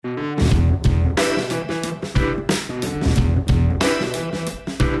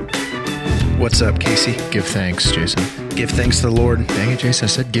What's up, Casey? Give thanks, Jason. Give thanks to the Lord. Dang it, Jason. I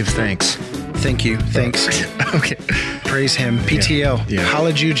said give thanks. Thank you. Thanks. Okay. Praise him. PTL. Yeah.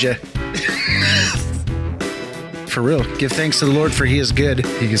 Hallelujah. For real. Give thanks to the Lord, for he is good.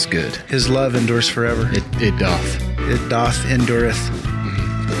 He is good. His love endures forever. It doth. It doth endureth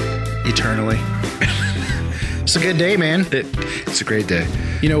eternally. It's a good day, man. It's a great day.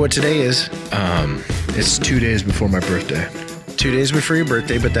 You know what today is? It's 2 days before my birthday. 2 days before your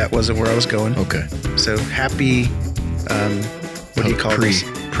birthday, but that wasn't where I was going. Okay. So happy, what do you call this?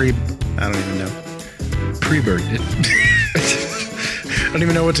 I don't even know. Pre-birthday. I don't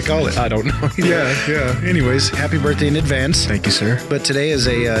even know what to call it. I don't know. Yeah. Anyways, happy birthday in advance. Thank you, sir. But today is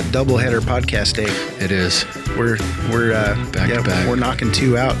a doubleheader podcast day. It is. We're back to back. We're knocking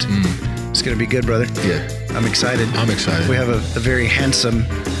two out. It's gonna be good, brother. Yeah. I'm excited. I'm excited. We have a very handsome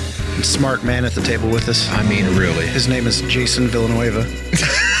and smart man at the table with us. I mean, really. His name is Jason Villanueva.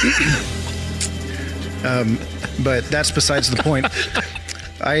 But that's besides the point.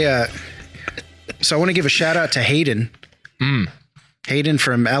 So I want to give a shout out to Hayden. Hayden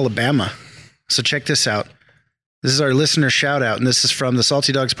from Alabama. So check this out. This is our listener shout out, and this is from the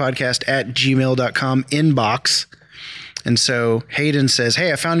Salty Dogs Podcast at gmail.com inbox. And so Hayden says,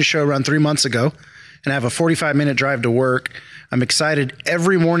 "Hey, I found your show around 3 months ago, and I have a 45-minute drive to work. I'm excited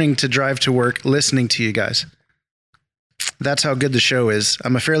every morning to drive to work listening to you guys." That's how good the show is.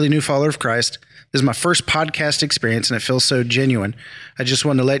 I'm a fairly new follower of Christ. This is my first podcast experience, and it feels so genuine. I just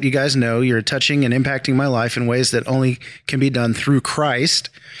want to let you guys know you're touching and impacting my life in ways that only can be done through Christ.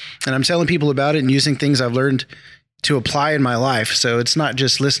 And I'm telling people about it and using things I've learned to apply in my life. So it's not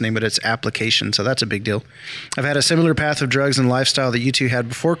just listening, but it's application. So that's a big deal. I've had a similar path of drugs and lifestyle that you two had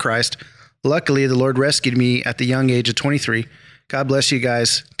before Christ. Luckily, the Lord rescued me at the young age of 23. God bless you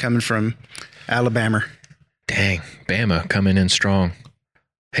guys, coming from Alabama. Dang, Bama coming in strong.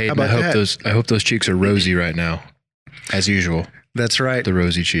 Hayden, I hope those cheeks are rosy right now, as usual. That's right. The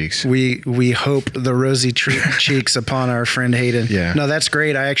rosy cheeks. We hope the rosy cheeks upon our friend Hayden. Yeah. No, that's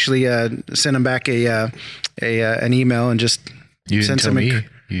great. I actually sent him back an email and just you sent didn't tell him me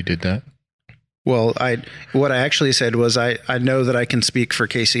you did that. Well, what I actually said was I know that I can speak for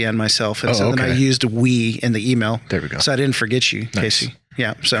Casey and myself, and then I used we in the email. There we go. So I didn't forget you, nice. Casey.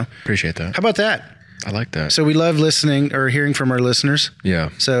 Yeah. So appreciate that. How about that? I like that. So we love listening or hearing from our listeners. Yeah.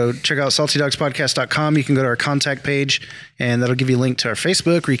 So check out saltydogspodcast.com. You can go to our contact page, and that'll give you a link to our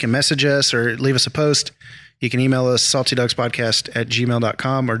Facebook, where you can message us or leave us a post. You can email us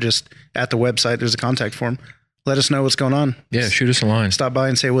saltydogspodcast@gmail.com, or just at the website. There's a contact form. Let us know what's going on. Yeah, shoot us a line. Stop by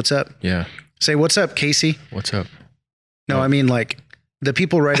and say what's up. Yeah. Say what's up, Casey. What's up? No, I mean, like, the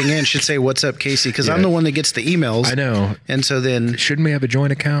people writing in should say what's up, Casey, because I'm the one that gets the emails. I know. And so then... Shouldn't we have a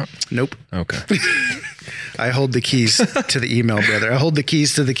joint account? Nope. Okay. I hold the keys to the email, brother. I hold the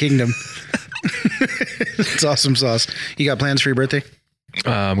keys to the kingdom. It's awesome sauce. You got plans for your birthday?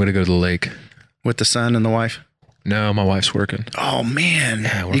 I'm going to go to the lake. With the son and the wife? No, my wife's working. Oh, man.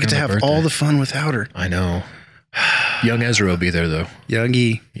 Yeah, you get to have all the fun without her. I know. Young Ezra will be there, though. Young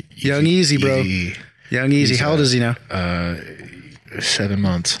Easy, bro. Young Easy. How old is he now? 7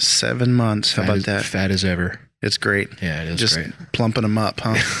 months. 7 months. How about that? Fat as ever. It's great. Yeah, it is just great. Plumping him up,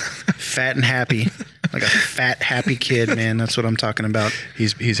 huh? Fat and happy. Like a fat, happy kid, man. That's what I'm talking about.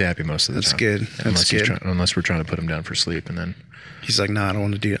 He's happy most of the time. Good. That's good. Unless we're trying to put him down for sleep, and then he's like, "No, I don't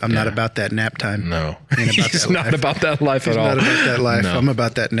want to do it. I'm not about that nap time." No, ain't about he's that not life. about that life at all. He's not about that life. No. I'm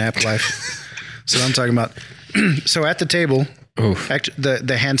about that nap life. So I'm talking about. So at the table,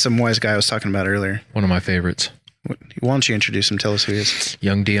 the handsome wise guy I was talking about earlier. One of my favorites. Why don't you introduce him? Tell us who he is.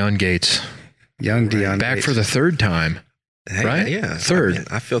 Young Dion Gates. Young Dion back Gates. for the third time. Hey, right? Yeah. Third.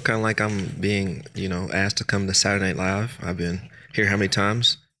 I feel kind of like I'm being, asked to come to Saturday Night Live. I've been here how many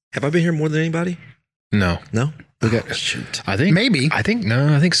times? Have I been here more than anybody? No. No? Shoot. I think maybe. I think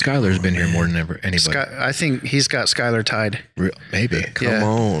Skylar's been here more than anybody. I think he's got Skylar tied. Maybe. Come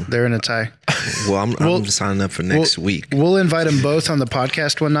on. They're in a tie. Well, I'm signing up for next week. We'll invite them both on the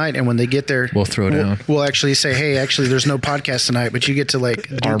podcast one night, and when they get there, we'll throw down. We'll actually say, "Hey, actually, there's no podcast tonight, but you get to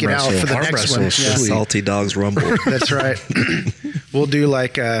duke it out for the next one." Yeah. Salty Dogs Rumble. That's right. We'll do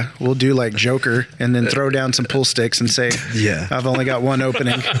like Joker, and then throw down some pool sticks and say, "Yeah, I've only got one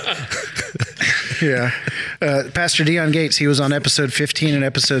opening." Yeah. Pastor Dion Gates, he was on episode 15 and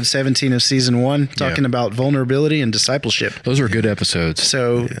episode 17 of season 1 talking about vulnerability and discipleship. Those were good episodes.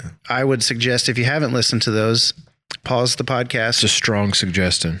 So I would suggest, if you haven't listened to those, pause the podcast. It's a strong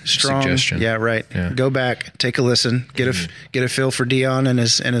suggestion. Yeah, right. Yeah. Go back, take a listen, get a feel for Dion and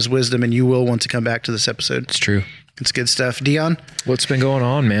his wisdom, and you will want to come back to this episode. It's true. It's good stuff. Dion? What's been going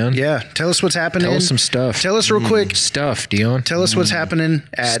on, man? Yeah. Tell us what's happening. Tell us some stuff. Tell us real quick. Stuff, Dion. Tell us what's happening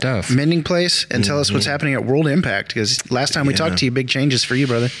at Mending Place, and tell us what's happening at World Impact, because last time we talked to you, big changes for you,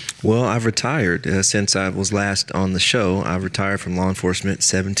 brother. Well, I've retired since I was last on the show. I've retired from law enforcement,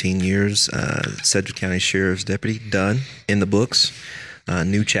 17 years, Sedgwick County Sheriff's Deputy, done, in the books.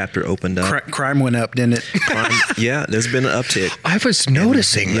 New chapter opened up. Crime went up, didn't it? Yeah, there's been an uptick. I was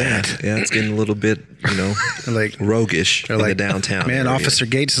noticing that. Yeah, it's getting a little bit, like roguish in the downtown. Man, area. Officer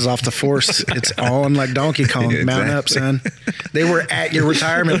Gates is off the force. It's on like Donkey Kong. Exactly. Mount up, son. They were at your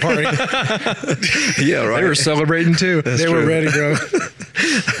retirement party. Yeah, right. They were celebrating too. They were ready, bro.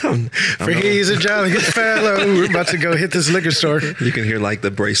 For he's a jolly good fellow. We're about to go hit this liquor store. You can hear like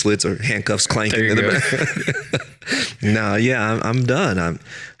the bracelets or handcuffs clanking in the back. No, yeah, I'm done. I'm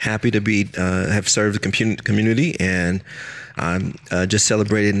happy to be have served the community, and I'm just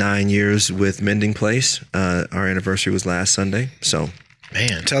celebrated 9 years with Mending Place. Our anniversary was last Sunday, so.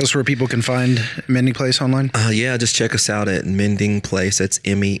 Man, tell us where people can find Mending Place online. Yeah, just check us out at Mending Place. That's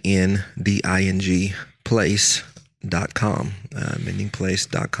MENDING place.com,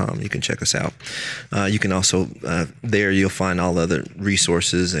 mendingplace.com. You can check us out. You can also, there you'll find all other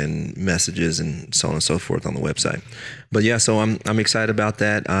resources and messages and so on and so forth on the website. But yeah, so I'm excited about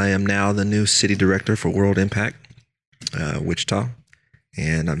that. I am now the new city director for World Impact, Wichita.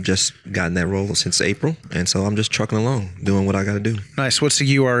 And I've just gotten that role since April. And so I'm just trucking along, doing what I got to do. Nice. What's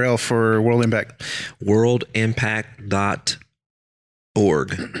the URL for World Impact?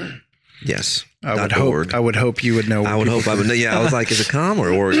 worldimpact.org. Yes. I would hope you would know. I would hope I would know. Yeah, I was like, is it com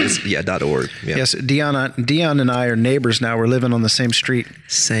or org? .org. Yeah. Yes, Dion and I are neighbors now. We're living on the same street.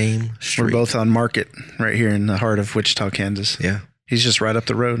 Same street. We're both on Market right here in the heart of Wichita, Kansas. Yeah. He's just right up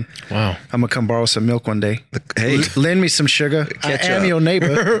the road. Wow. I'm going to come borrow some milk one day. Hey. Lend me some sugar. I am your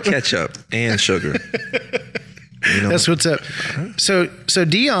neighbor. Ketchup and sugar. That's what's up. So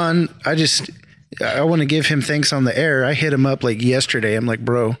Dion, I want to give him thanks on the air. I hit him up like yesterday. I'm like,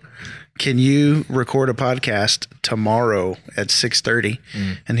 bro, can you record a podcast tomorrow at 6:30?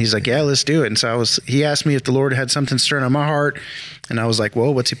 And he's like, yeah, let's do it. And so he asked me if the Lord had something stirring on my heart. And I was like,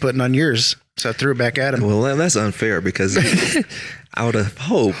 well, what's he putting on yours? So I threw it back at him. Well, that's unfair because I would have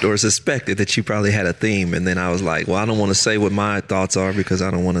hoped or suspected that you probably had a theme. And then I was like, well, I don't want to say what my thoughts are because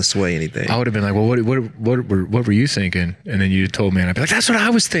I don't want to sway anything. I would have been like, well, what were you thinking? And then you told me, and I'd be like, that's what I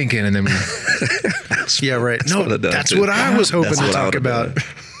was thinking. And then yeah, right. No, that's what I was hoping to talk about.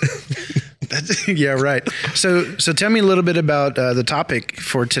 Yeah, right. So tell me a little bit about the topic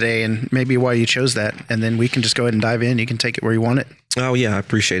for today and maybe why you chose that. And then we can just go ahead and dive in. You can take it where you want it. Oh, yeah, I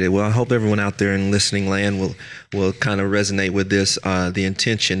appreciate it. Well, I hope everyone out there in listening land will kind of resonate with this. The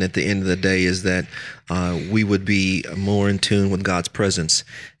intention at the end of the day is that we would be more in tune with God's presence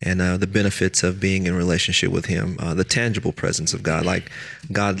and the benefits of being in relationship with Him, the tangible presence of God, like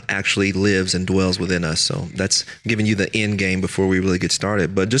God actually lives and dwells within us. So that's giving you the end game before we really get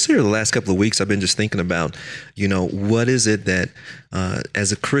started. But just here the last couple of weeks, I've been just thinking about, what is it that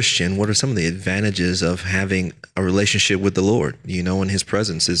as a Christian, what are some of the advantages of having a relationship with the Lord, and His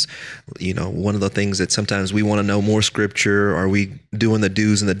presence is, one of the things that sometimes we want to know more scripture. Are we doing the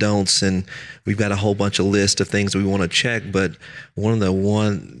do's and the don'ts? And we've got a whole bunch of list of things we want to check. But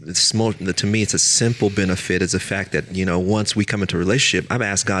to me, it's a simple benefit is the fact that, once we come into a relationship, I've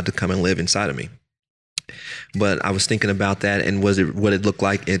asked God to come and live inside of me. But I was thinking about that and what it looked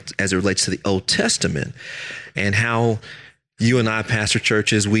like as it relates to the Old Testament and how you and I pastor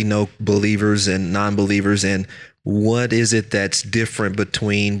churches, we know believers and non-believers, and what is it that's different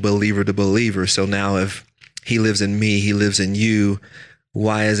between believer to believer? So now if He lives in me, He lives in you,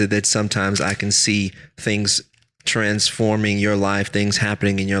 why is it that sometimes I can see things transforming your life, things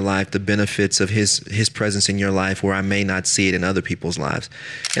happening in your life, the benefits of his presence in your life where I may not see it in other people's lives?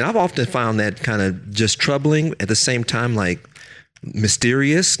 And I've often found that kind of just troubling, at the same time like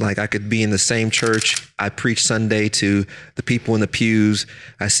mysterious. Like I could be in the same church. I preach Sunday to the people in the pews.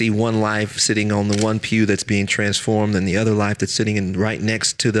 I see one life sitting on the one pew that's being transformed and the other life that's sitting right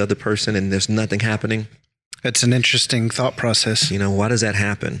next to the other person, and there's nothing happening. It's an interesting thought process. Why does that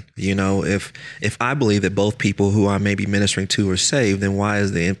happen? If I believe that both people who I may be ministering to are saved, then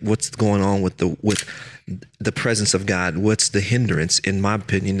what's going on with the presence of God? What's the hindrance? In my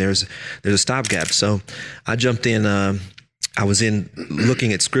opinion, there's a stopgap. So I jumped in. I was in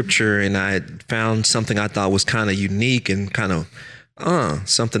looking at scripture, and I found something I thought was kind of unique and kind of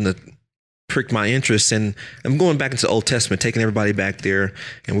something that pricked my interest. And I'm going back into the Old Testament, taking everybody back there,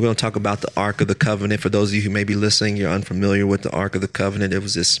 and we're going to talk about the Ark of the Covenant. For those of you who may be listening, you're unfamiliar with the Ark of the Covenant. It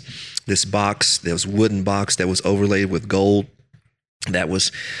was this box, there was wooden box that was overlaid with gold. that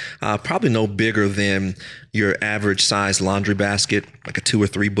was probably no bigger than your average size laundry basket, like a 2 or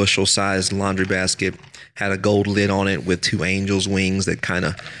 3 bushel size laundry basket. Had a gold lid on it with 2 angels' wings that kind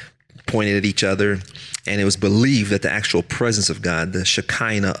of pointed at each other. And it was believed that the actual presence of God, the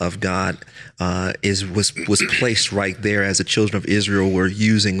Shekinah of God, was placed right there, as the children of Israel were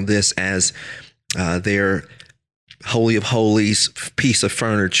using this as their Holy of Holies piece of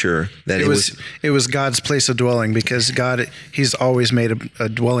furniture. That it was God's place of dwelling, because God, He's always made a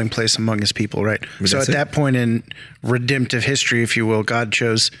dwelling place among His people, right? So at that point in redemptive history, if you will, God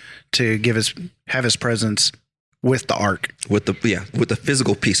chose to have His presence with the ark, with the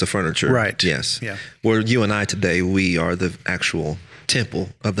physical piece of furniture, right? Yes, yeah. Where you and I today, we are the actual temple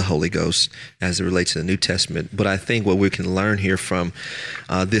of the Holy Ghost as it relates to the New Testament. But I think what we can learn here from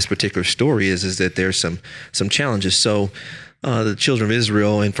this particular story is that there's some challenges. So the children of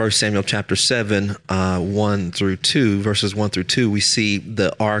Israel in 1 Samuel chapter 7, 1 through 2, verses 1 through 2, we see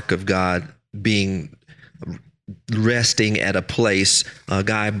the ark of God being resting at a place. A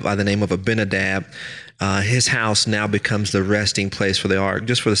guy by the name of Abinadab, his house now becomes the resting place for the ark.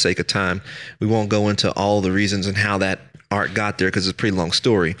 Just for the sake of time, we won't go into all the reasons and how that ark got there, because it's a pretty long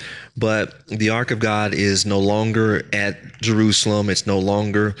story. But the ark of God is no longer at Jerusalem. It's no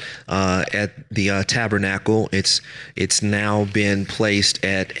longer at the tabernacle. It's now been placed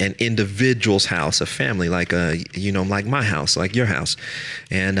at an individual's house, a family, like like my house, like your house.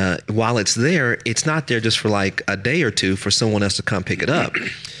 And while it's there, it's not there just for like a day or two for someone else to come pick it up.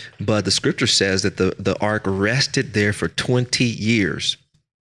 But the scripture says that the ark rested there for 20 years.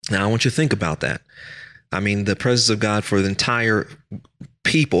 Now, I want you to think about that. I mean, the presence of God for the entire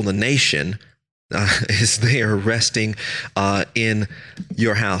people, the nation, is there resting in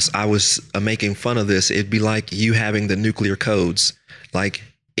your house. I was making fun of this. It'd be like you having the nuclear codes, like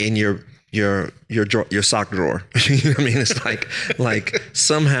in your sock drawer. You know what I mean? It's like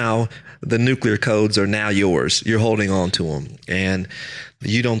somehow the nuclear codes are now yours. You're holding on to them, and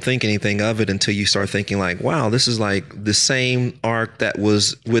you don't think anything of it until you start thinking like, wow, this is like the same ark that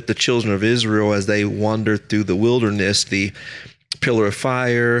was with the children of Israel as they wandered through the wilderness, the pillar of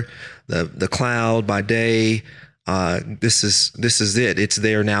fire, the cloud by day. This is it. It's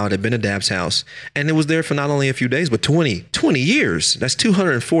there now at Abinadab's house. And it was there for not only a few days, but 20 years. That's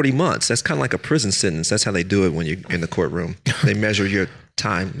 240 months. That's kind of like a prison sentence. That's how they do it when you're in the courtroom. They measure your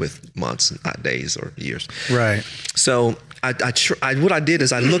time with months, not days or years. Right. So what I did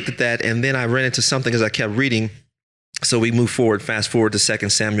is I looked at that, and then I ran into something as I kept reading. So we move forward, fast forward to 2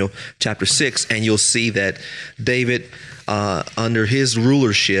 Samuel chapter 6, and you'll see that David, under his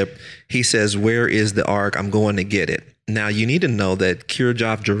rulership, he says, where is the ark? I'm going to get it. Now, you need to know that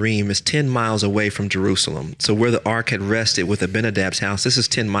Kirjath Jearim is 10 miles away from Jerusalem. So where the ark had rested with Abinadab's house, this is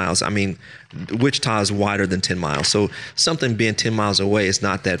 10 miles. I mean, Wichita is wider than 10 miles. So something being 10 miles away is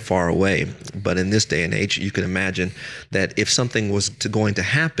not that far away. But in this day and age, you can imagine that if something was going to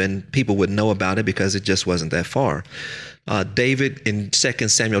happen, people would know about it because it just wasn't that far. David, in 2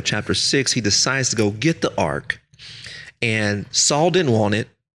 Samuel chapter 6, he decides to go get the ark. And Saul didn't want it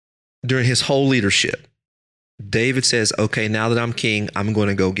during his whole leadership. David says, okay, now that I'm king, I'm going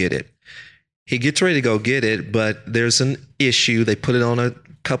to go get it. He gets ready to go get it, but there's an issue. They put it on a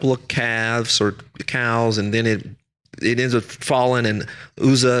couple of calves or cows, and then it ends up falling, and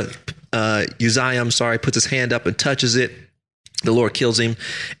Uzziah, puts his hand up and touches it. The Lord kills him,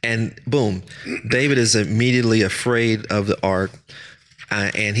 and boom, David is immediately afraid of the ark.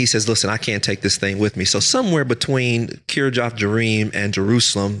 And he says, listen, I can't take this thing with me. So somewhere between Kirjath Jearim and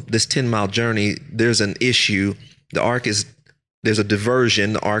Jerusalem, this 10-mile journey, there's an issue. There's a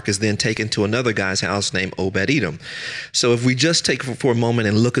diversion. The ark is then taken to another guy's house named Obed-Edom. So if we just take for a moment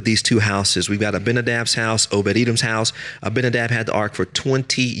and look at these two houses, we've got Abinadab's house, Obed-Edom's house. Abinadab had the ark for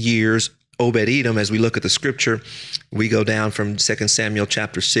 20 years. Obed-Edom, as we look at the scripture, we go down from 2 Samuel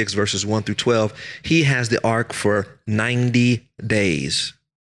chapter 6, verses 1 through 12. He has the ark for 90 days.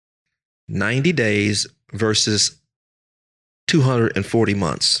 90 days versus 240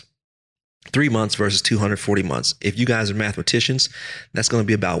 months. 3 months versus 240 months. If you guys are mathematicians, that's going to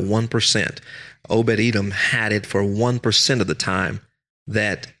be about 1%. Obed-Edom had it for 1% of the time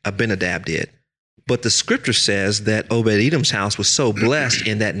that Abinadab did. But the scripture says that Obed-Edom's house was so blessed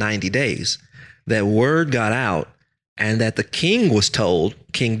in that 90 days that word got out, and that the king was told,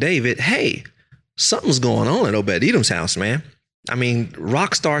 King David, hey, something's going on at Obed-Edom's house, man. I mean,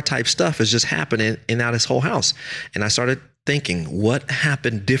 rock star type stuff is just happening in that his whole house. And I started thinking, what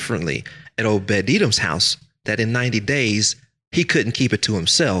happened differently at Obed-Edom's house that in 90 days he couldn't keep it to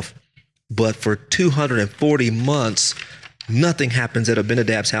himself, but for 240 months, nothing happens at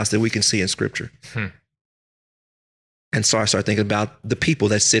Abinadab's house that we can see in scripture. And so I started thinking about the people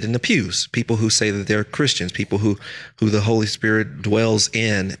that sit in the pews, people who say that they're Christians, people who the Holy Spirit dwells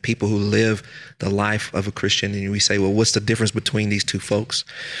in, people who live the life of a Christian. And we say, well, what's the difference between these two folks?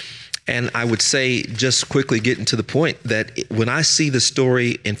 And I would say, just quickly getting to the point, that when I see the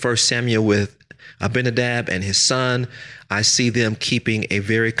story in 1 Samuel with Abinadab and his son, I see them keeping a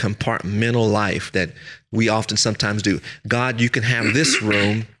very compartmental life that we often sometimes do. God, you can have this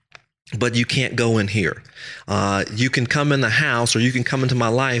room, but you can't go in here. You can come in the house, or you can come into my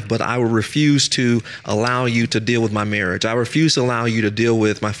life, but I will refuse to allow you to deal with my marriage. I refuse to allow you to deal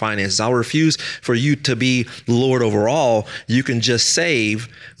with my finances. I'll refuse for you to be Lord over all. You can just save,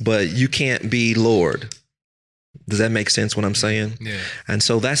 but you can't be Lord. Does that make sense what I'm saying? Yeah. And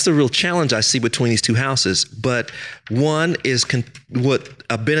so that's the real challenge I see between these two houses. But one is what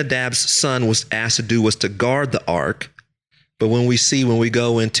Abinadab's son was asked to do was to guard the ark. But when we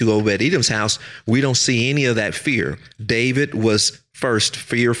go into Obed-Edom's house, we don't see any of that fear. David was first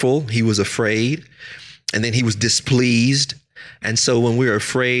fearful. He was afraid. And then he was displeased. And so when we're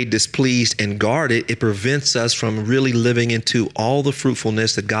afraid, displeased, and guarded, it prevents us from really living into all the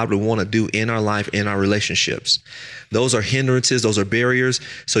fruitfulness that God would want to do in our life, in our relationships. Those are hindrances. Those are barriers.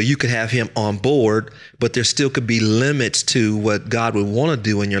 So you could have him on board, but there still could be limits to what God would want to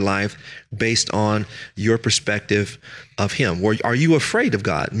do in your life based on your perspective of him. Are you afraid of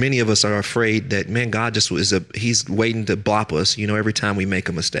God? Many of us are afraid that, man, God he's waiting to bop us, every time we make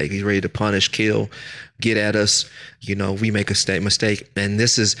a mistake. He's ready to punish, kill, get at us. We make a mistake. And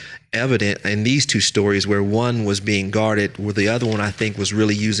this is evident in these two stories, where one was being guarded, where the other one, I think, was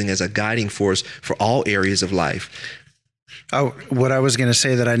really using as a guiding force for all areas of life. Oh, what I was going to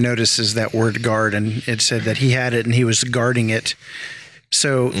say that I noticed is that word guard, and it said that he had it and he was guarding it.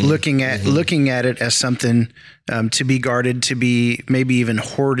 So looking at it as something to be guarded, to be maybe even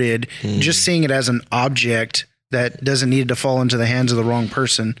hoarded, just seeing it as an object that doesn't need to fall into the hands of the wrong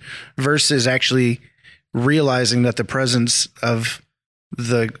person, versus actually realizing that the presence of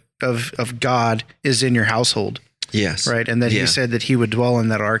God is in your household. Yes. Right. And that he said that he would dwell in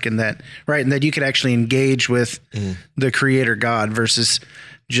that ark, and that, right. And that you could actually engage with the creator God versus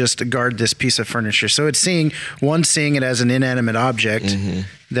just guard this piece of furniture. So it's seeing it as an inanimate object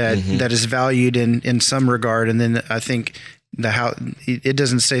that is valued in some regard. And then I think it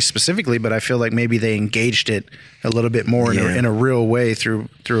doesn't say specifically, but I feel like maybe they engaged it a little bit more in a real way through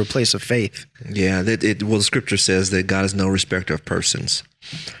a place of faith. Yeah. The scripture says that God is no respecter of persons.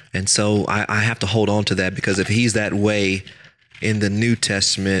 And so I have to hold on to that, because if he's that way in the New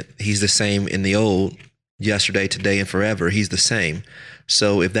Testament, he's the same in the Old, yesterday, today, and forever. He's the same.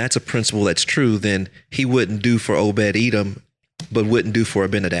 So if that's a principle that's true, then he wouldn't do for Obed-Edom, but wouldn't do for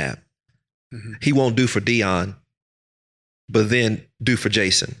Abinadab. He won't do for Dion, but then do for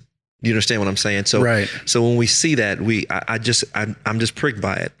Jason. You understand what I'm saying? So, right. So when we see that, I'm just pricked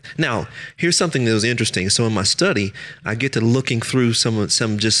by it. Now, here's something that was interesting. So in my study, I get to looking through some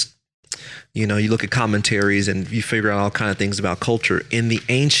just, you look at commentaries and you figure out all kinds of things about culture. In the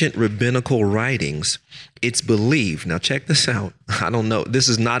ancient rabbinical writings, it's believed. Now, check this out. I don't know. This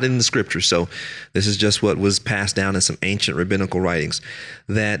is not in the scripture. So this is just what was passed down in some ancient rabbinical writings,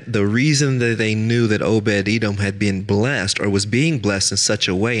 that the reason that they knew that Obed-Edom had been blessed, or was being blessed in such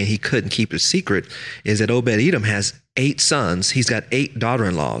a way, and he couldn't keep it secret, is that Obed-Edom has 8 sons. He's got 8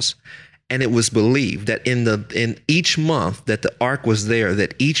 daughter-in-laws. And it was believed that in each month that the ark was there,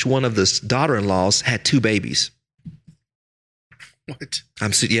 that each one of the daughter-in-laws had 2 babies. What?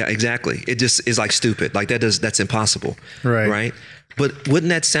 Yeah, exactly. It just is like stupid. Like that's impossible. Right. But wouldn't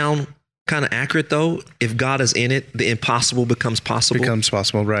that sound kind of accurate though? If God is in it, the impossible becomes possible.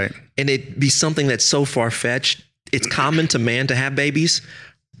 Right. And it'd be something that's so far-fetched. It's common to man to have babies,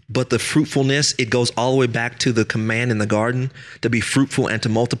 but the fruitfulness, it goes all the way back to the command in the garden to be fruitful and to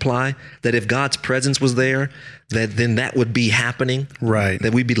multiply. That if God's presence was there, then that would be happening. Right.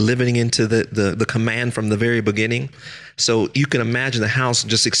 That we'd be living into the command from the very beginning. So you can imagine the house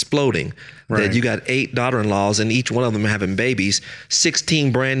just exploding. Right. That you got 8 daughter-in-laws and each one of them having babies,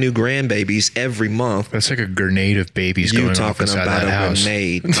 16 brand new grandbabies every month. That's like a grenade of babies going off inside that house.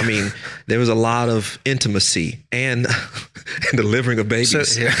 Grenade. I mean, there was a lot of intimacy and delivering of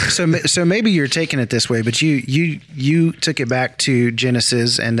babies. So maybe you're taking it this way, but you took it back to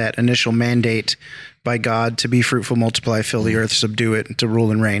Genesis and that initial mandate by God to be fruitful, multiply, fill the earth, subdue it, to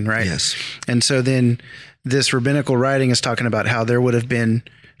rule and reign, right? Yes. And so then this rabbinical writing is talking about how there would have been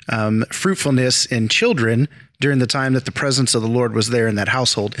fruitfulness in children during the time that the presence of the Lord was there in that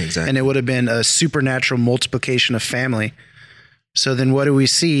household. Exactly. And it would have been a supernatural multiplication of family. So then what do we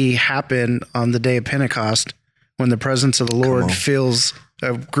see happen on the day of Pentecost when the presence of the Lord fills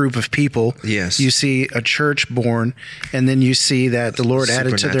a group of people. Yes. You see a church born, and then you see that the Lord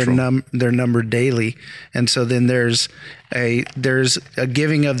added to their number daily. And so then there's a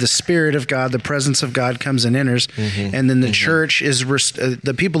giving of the Spirit of God, the presence of God comes and enters, and then the church is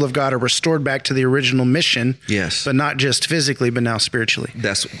the people of God are restored back to the original mission. Yes, but not just physically, but now spiritually.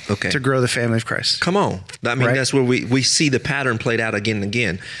 That's okay. To grow the family of Christ. Come on, I mean, that's where we see the pattern played out again and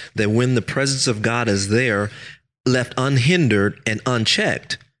again. That when the presence of God is there, left unhindered and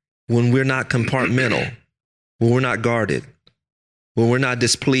unchecked, when we're not compartmental, when we're not guarded, when we're not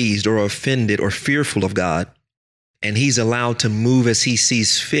displeased or offended or fearful of God, and he's allowed to move as he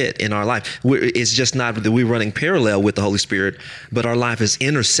sees fit in our life. It's just not that we're running parallel with the Holy Spirit, but our life is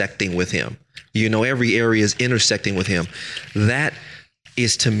intersecting with him. Every area is intersecting with him. That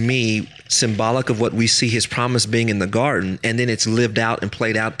is, to me, symbolic of what we see his promise being in the garden, and then it's lived out and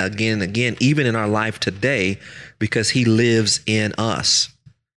played out again and again, even in our life today, because he lives in us.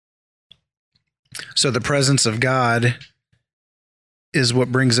 So the presence of God is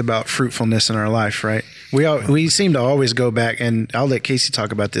what brings about fruitfulness in our life, right? We seem to always go back, and I'll let Casey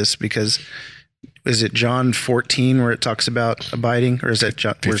talk about this, because is it John 14 where it talks about abiding, or is that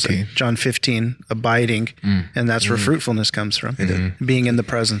John 15 abiding, and that's where fruitfulness comes from, being in the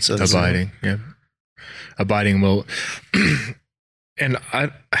presence of abiding. Yeah, abiding will. And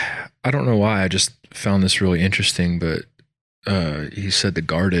I don't know why, I just found this really interesting, but he said to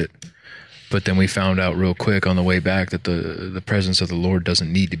guard it. But then we found out real quick on the way back that the presence of the Lord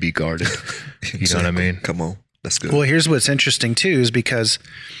doesn't need to be guarded. You know what I mean? Come on. That's good. Well, here's what's interesting too, is because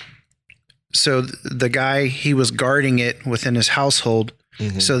so the guy, he was guarding it within his household.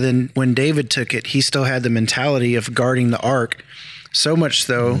 So then when David took it, he still had the mentality of guarding the ark. So much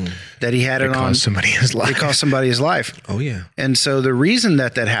so that he had it on. Somebody his life. It cost somebody his life. Oh yeah. And so the reason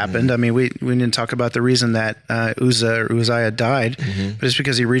that happened, I mean, we didn't talk about the reason that Uzziah died, but it's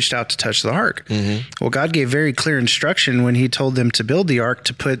because he reached out to touch the ark. Well, God gave very clear instruction when he told them to build the ark,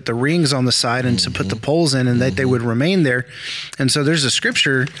 to put the rings on the side and to put the poles in, and that they would remain there. And so there's a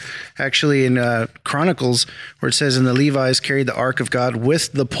scripture actually in Chronicles where it says, and the Levites carried the ark of God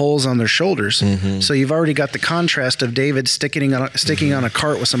with the poles on their shoulders. So you've already got the contrast of David sticking on a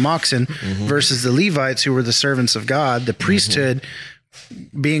cart with some oxen versus the Levites, who were the servants of God, the priesthood,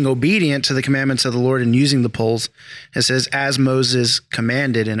 being obedient to the commandments of the Lord and using the poles. It says, as Moses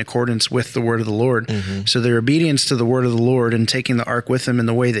commanded, in accordance with the word of the Lord. So their obedience to the word of the Lord and taking the ark with them in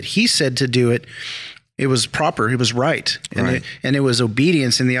the way that he said to do it, it was proper, it was right. And it was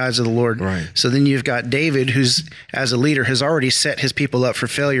obedience in the eyes of the Lord. So then you've got David, who's, as a leader, has already set his people up for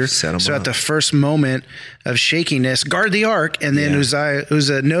failure. So at the first moment of shakiness, guard the ark, and then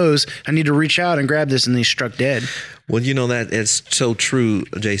Uzziah knows, I need to reach out and grab this, and he's struck dead. Well, that is so true,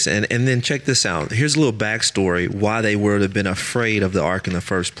 Jason. And then check this out. Here's a little backstory why they would have been afraid of the ark in the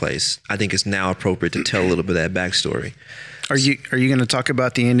first place. I think it's now appropriate to tell a little bit of that backstory. Are you going to talk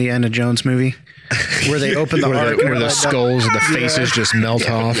about the Indiana Jones movie? Where they open the ark, where the skulls and the faces just melt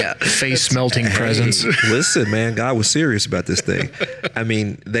off, face melting presence. Listen, man, God was serious about this thing. I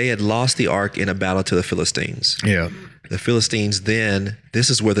mean, they had lost the ark in a battle to the Philistines. Yeah. The Philistines then, this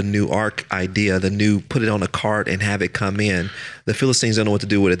is where the new ark idea, put it on a cart and have it come in. The Philistines don't know what to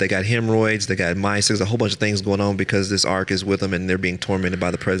do with it. They got hemorrhoids, they got mice, there's a whole bunch of things going on because this ark is with them and they're being tormented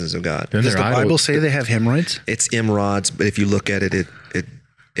by the presence of God. Does the Bible say they have hemorrhoids? It's emerods, but if you look at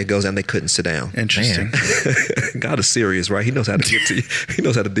it goes down, they couldn't sit down. Interesting. God is serious, right? He knows how to get to you. He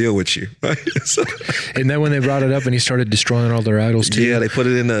knows how to deal with you, right? So, and then when they brought it up and he started destroying all their idols too. Yeah, they put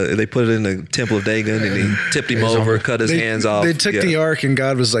it in the temple of Dagon, and he tipped him over, cut his hands off. They took the ark, and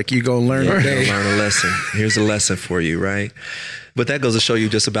God was like, you go learn today. Learn a lesson. Here's a lesson for you, right? But that goes to show you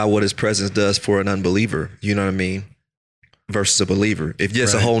just about what his presence does for an unbeliever. You know what I mean? Versus a believer. If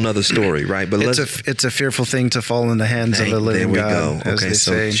it's a whole nother story, right? But it's a fearful thing to fall in the hands of a living God. There we go. Okay,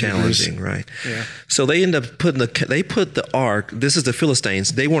 so challenging, right? Yeah. So they end up put the ark. This is the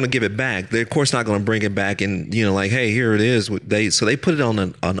Philistines. They want to give it back. They're of course not going to bring it back and like, hey, here it is. So they put it on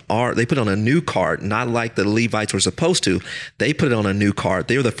an ark. They put it on a new cart, not like the Levites were supposed to. They put it on a new cart.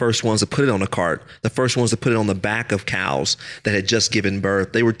 They were the first ones to put it on a cart. The first ones to put it on the back of cows that had just given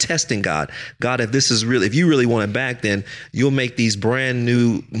birth. They were testing God. God, if you really want it back, then you'll make these brand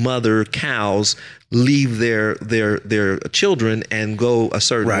new mother cows leave their children and go a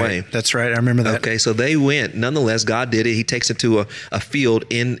certain way. That's right. I remember that. Okay, so they went. Nonetheless, God did it. He takes it to a field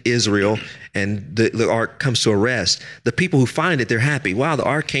in Israel, and the ark comes to a rest. The people who find it, they're happy. Wow, the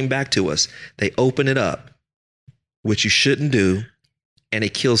ark came back to us. They open it up, which you shouldn't do, and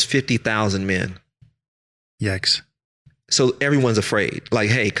it kills 50,000 men. Yikes. So everyone's afraid. Like,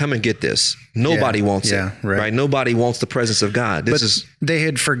 hey, come and get this. Nobody wants it. Right. Nobody wants the presence of God. They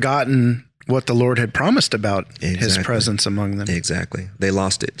had forgotten what the Lord had promised about his presence among them. Exactly. They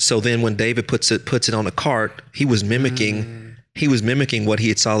lost it. So then when David puts it on a cart, he was mimicking what he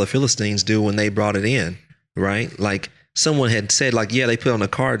had saw the Philistines do when they brought it in, right? Like someone had said, like, yeah, they put it on a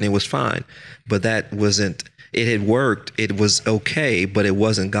cart and it was fine, but that wasn't, it had worked. It was okay, but it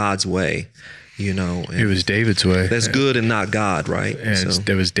wasn't God's way. It was David's way. That's good and not God, right? And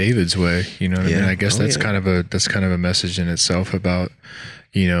that was David's way. You know what I mean? I guess that's kind of a message in itself about,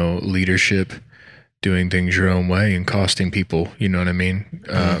 leadership, doing things your own way and costing people, you know what I mean?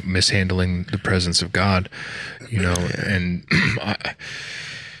 Mishandling the presence of God, and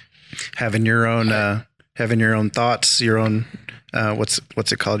having your own thoughts, your own,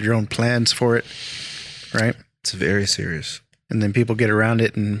 what's it called? Your own plans for it, right? It's very serious. And then people get around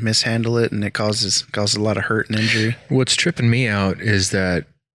it and mishandle it, and it causes a lot of hurt and injury. What's tripping me out is that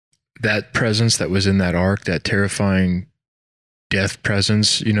presence that was in that ark, that terrifying death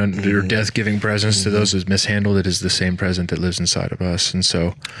presence, or death-giving presence to those who's mishandled it, is the same presence that lives inside of us. And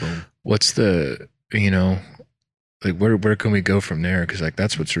so, what's the, like where can we go from there? Because like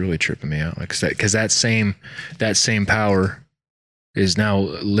that's what's really tripping me out. Like because that same power is now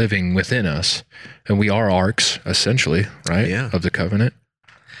living within us, and we are arks essentially, right? Yeah. Of the covenant.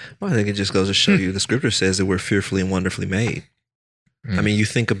 Well, I think it just goes to show you the scripture says that we're fearfully and wonderfully made. I mean, you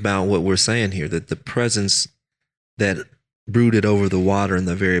think about what we're saying here, that the presence that brooded over the water in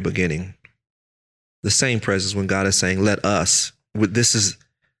the very beginning, the same presence when God is saying, let us,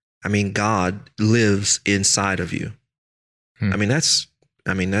 God lives inside of you. I mean, that's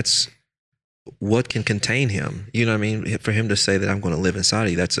what can contain him. You know what I mean? For him to say that I'm going to live inside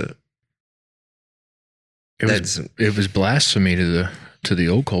of you, it was blasphemy to the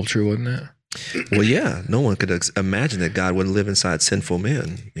old culture, wasn't it? Well, yeah, no one could imagine that God would live inside sinful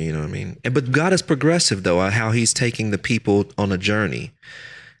men. You know what I mean? But God is progressive, though, how he's taking the people on a journey.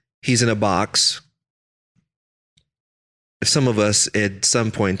 He's in a box. Some of us at some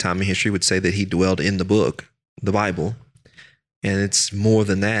point in time in history would say that he dwelled in the book, the Bible, and it's more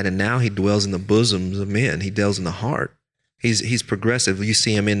than that. And now he dwells in the bosoms of men. He dwells in the heart. He's progressive. You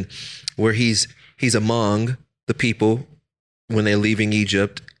see him in where he's among the people when they're leaving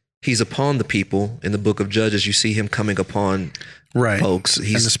Egypt. He's upon the people in the book of Judges. You see him coming upon folks. And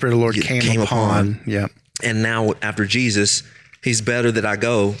the Spirit of the Lord came upon. Yeah. And now after Jesus, he's better that I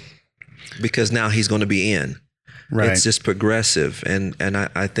go because now he's going to be in. Right. It's just progressive. And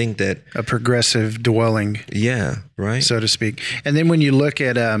I think that a progressive dwelling. Yeah. Right. So to speak. And then when you look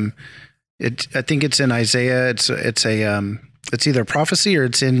at, I think it's in Isaiah, it's either prophecy or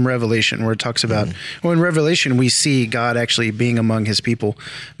it's in Revelation where it talks about, well, in Revelation, we see God actually being among his people.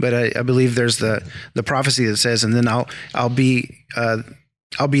 But I believe there's the prophecy that says, and then I'll be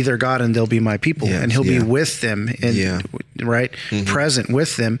their God and they'll be my people, and he'll be with them and right. Present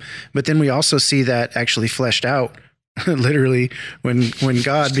with them. But then we also see that actually fleshed out literally when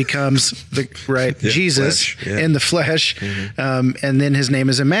God becomes Jesus in the flesh. And then his name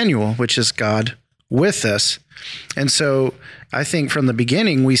is Emmanuel, which is God with us. And so I think from the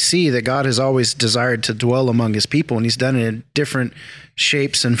beginning, we see that God has always desired to dwell among his people, and he's done it in different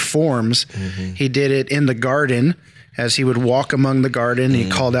shapes and forms. He did it in the garden as he would walk among the garden. He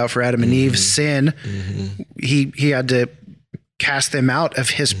called out for Adam and Eve's sin. He had to cast them out of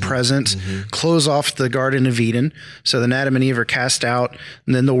his presence, close off the Garden of Eden. So then Adam and Eve are cast out,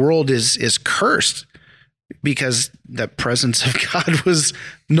 and then the world is cursed because the presence of God was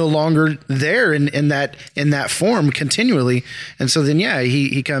no longer there in that form continually. And so then,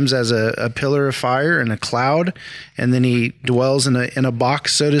 he comes as a pillar of fire and a cloud, and then he dwells in a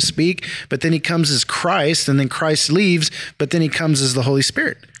box, so to speak. But then he comes as Christ, and then Christ leaves, but then he comes as the Holy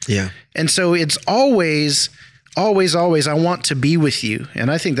Spirit. Yeah. And so it's always, I want to be with you. And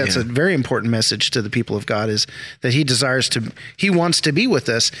I think that's a very important message to the people of God, is that he wants to be with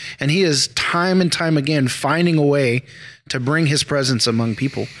us. And he is time and time again finding a way to bring his presence among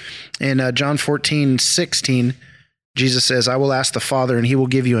people. In John 14:16, Jesus says, I will ask the Father and he will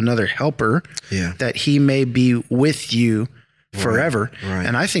give you another helper that he may be with you forever. Right.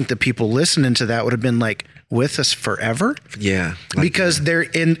 And I think the people listening to that would have been like, with us forever? Yeah. Because they're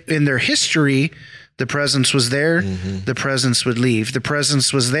in their history, the presence was there, the presence would leave. The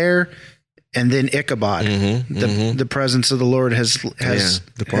presence was there, and then Ichabod. The presence of the Lord has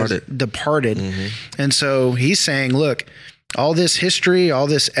departed. And so he's saying, look, all this history, all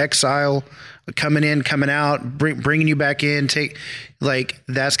this exile, coming in, coming out, bringing you back in,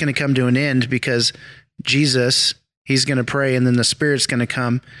 that's going to come to an end, because Jesus, he's going to pray, and then the Spirit's going to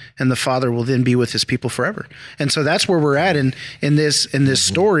come, and the Father will then be with his people forever. And so that's where we're at in this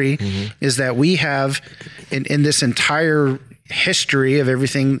story, is that we have in this entire history of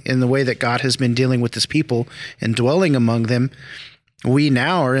everything in the way that God has been dealing with his people and dwelling among them. We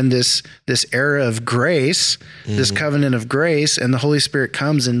now are in this era of grace, this covenant of grace, and the Holy Spirit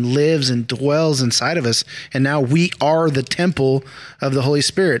comes and lives and dwells inside of us. And now we are the temple of the Holy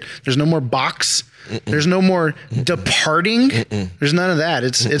Spirit. There's no more box. There's no more departing. There's none of that.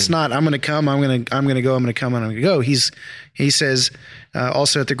 It's not, I'm going to come, I'm going to go, I'm going to come, I'm going to go. He says,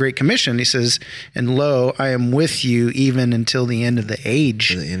 also at the Great Commission, he says, and lo, I am with you even until the end of the age.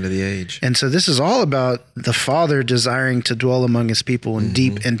 To the end of the age. And so this is all about the Father desiring to dwell among his people in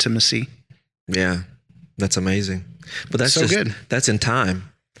deep intimacy. Yeah, that's amazing. But that's so good. That's in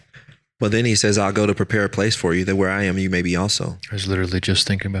time. But then he says, I'll go to prepare a place for you, that where I am, you may be also. I was literally just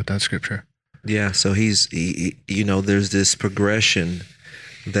thinking about that scripture. Yeah, so there's this progression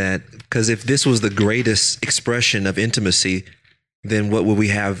that, because if this was the greatest expression of intimacy, then what would we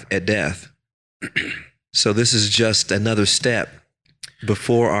have at death? So this is just another step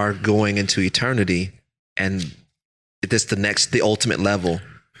before our going into eternity, and it's the ultimate level,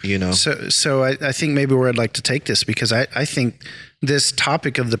 So I think maybe where I'd like to take this, because I think this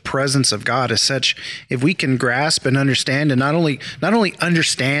topic of the presence of God is such, if we can grasp and understand, and not only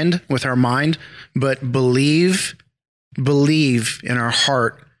understand with our mind, but believe in our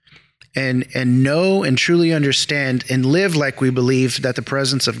heart, and know and truly understand and live like we believe that the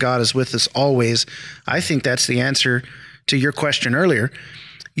presence of God is with us always. I think that's the answer to your question earlier.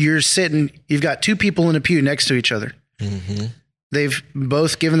 You've got two people in a pew next to each other. They've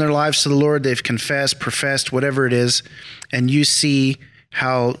both given their lives to the Lord. They've confessed, professed, whatever it is. And you see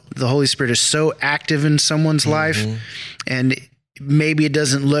how the Holy Spirit is so active in someone's life, and maybe it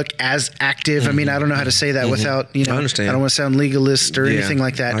doesn't look as active. I mean, I don't know how to say that without, I understand. I don't want to sound legalist or anything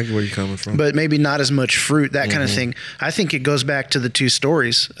like that. I get where you're coming from. But maybe not as much fruit, that kind of thing. I think it goes back to the two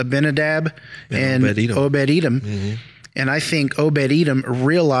stories, Abinadab and Obed-Edom. And I think Obed-Edom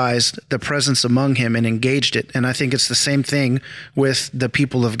realized the presence among him and engaged it. And I think it's the same thing with the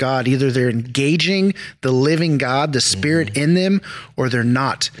people of God. Either they're engaging the living God, the Spirit in them, or they're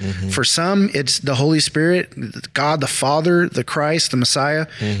not. For some, it's the Holy Spirit, God the Father, the Christ, the Messiah.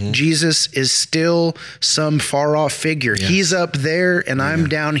 Jesus is still some far off figure. Yes. He's up there and I'm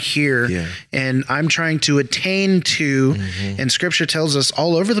down here, and I'm trying to attain to, and Scripture tells us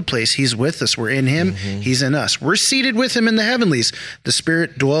all over the place, he's with us. We're in him. He's in us. We're seated with him in the heavenlies. The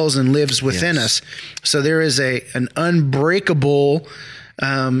Spirit dwells and lives within us. So there is an unbreakable,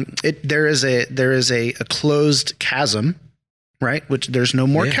 there is a closed chasm, right? Which there's no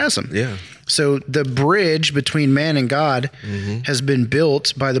more chasm. Yeah. So the bridge between man and God has been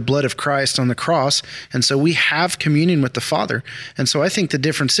built by the blood of Christ on the cross. And so we have communion with the Father. And so I think the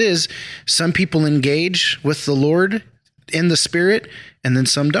difference is some people engage with the Lord in the Spirit, and then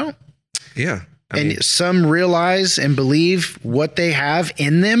some don't. Yeah. And some realize and believe what they have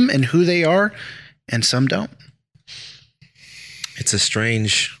in them and who they are, and some don't. It's a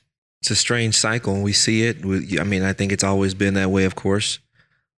strange cycle. We see it. I think it's always been that way, of course.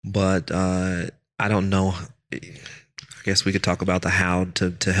 But I don't know. I guess we could talk about the how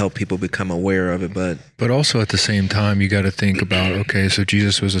to help people become aware of it. But also at the same time, you got to think about, okay, so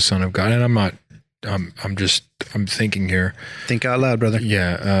Jesus was the Son of God, and I'm thinking here. Think out loud, brother.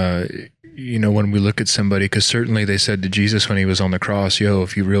 Yeah. When we look at somebody, because certainly they said to Jesus when he was on the cross,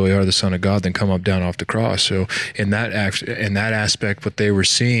 if you really are the Son of God, then come up down off the cross. So in that aspect, what they were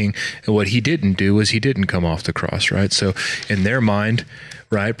seeing and what he didn't do was he didn't come off the cross, right? So in their mind,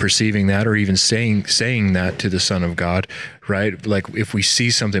 right, perceiving that, or even saying that to the Son of God, right? Like if we see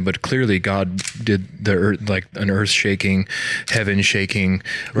something, but clearly God did the earth, like an earth-shaking, heaven-shaking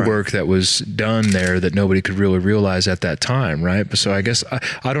work that was done there that nobody could really realize at that time, right? But so I guess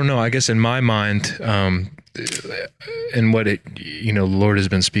I don't know. I guess in my mind, and what the Lord has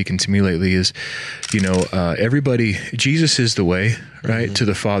been speaking to me lately is, everybody, Jesus is the way, right, to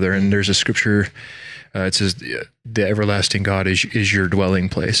the Father, and there's a scripture. It says the everlasting God is your dwelling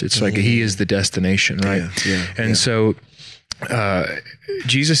place. It's like he is the destination, right? So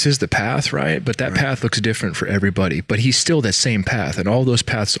Jesus is the path, right? But that path looks different for everybody. But he's still that same path, and all those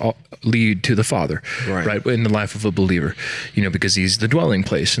paths lead to the Father, right? In the life of a believer, because he's the dwelling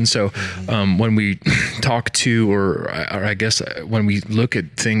place. And so when we talk to, or I guess when we look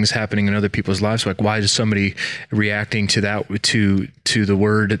at things happening in other people's lives, like why is somebody reacting to that, to the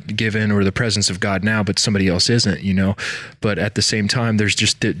word given or the presence of God now, but somebody else isn't, But at the same time,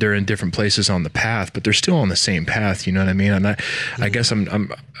 they're in different places on the path, but they're still on the same path, you know what I mean? And I guess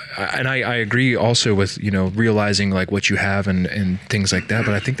I agree also with, realizing like what you have and things like that.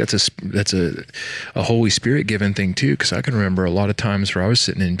 But I think that's a Holy Spirit given thing too. Cause I can remember a lot of times where I was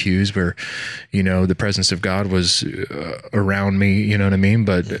sitting in pews where, the presence of God was around me, you know what I mean?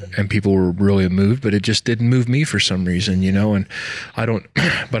 And people were really moved, but it just didn't move me for some reason, and I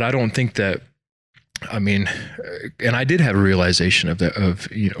don't think that, and I did have a realization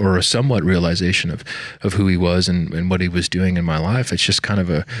or a somewhat realization of who he was and what he was doing in my life. It's just kind of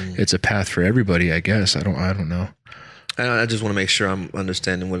it's a path for everybody, I guess. I don't know. I just want to make sure I'm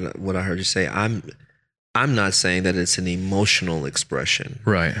understanding what I heard you say. I'm not saying that it's an emotional expression.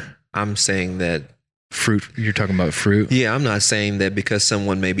 Right. I'm saying that fruit. You're talking about fruit? Yeah, I'm not saying that because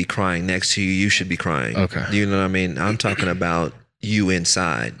someone may be crying next to you, you should be crying. Okay. You know what I mean? I'm talking about you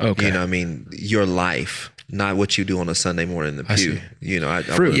inside. Okay. You know what I mean? Your life, not what you do on a Sunday morning in the pew.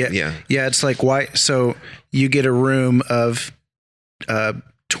 Fruit. Yeah. It's like, why? So you get a room of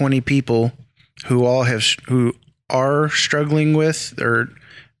 20 people who are struggling with, or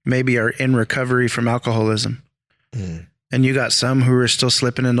maybe are in recovery from alcoholism. Mm. And you got some who are still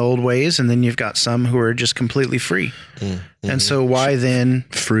slipping in old ways, and then you've got some who are just completely free. Mm-hmm. And so why then?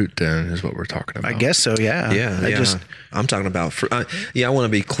 Fruit then is what we're talking about. I guess so, yeah. Yeah. I'm talking about fruit. I want to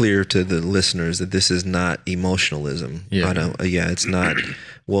be clear to the listeners that this is not emotionalism. Yeah. It's not,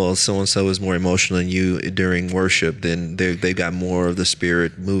 well, so-and-so is more emotional than you during worship, then they've got more of the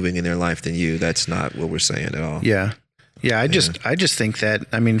Spirit moving in their life than you. That's not what we're saying at all. Yeah. Yeah, I just think that,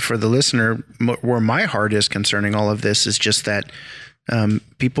 for the listener, where my heart is concerning all of this is just that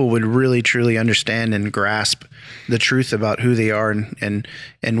people would really truly understand and grasp the truth about who they are and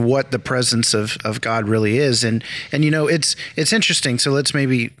what the presence of God really is. And it's interesting. So let's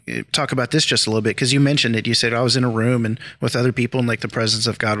maybe talk about this just a little bit, because you mentioned it. You said I was in a room and with other people and like the presence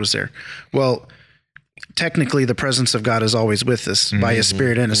of God was there. Well, technically the presence of God is always with us by his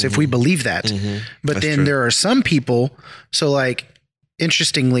Spirit in us, if we believe that. But that's then true. There are some people, so like,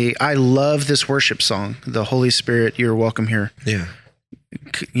 interestingly, I love this worship song, the Holy Spirit, you're welcome here. Yeah.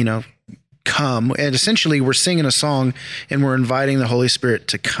 Come. And essentially we're singing a song and we're inviting the Holy Spirit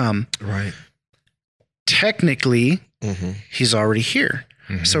to come. Right. Technically, he's already here.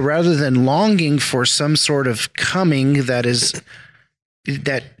 Mm-hmm. So rather than longing for some sort of coming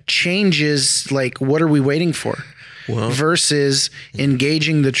that changes, like, what are we waiting for? Well, versus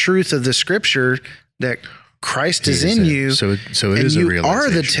engaging the truth of the Scripture that Christ is in you. So it is a realization. You are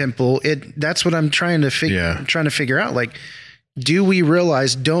the temple. That's what I'm trying to figure out. Like, do we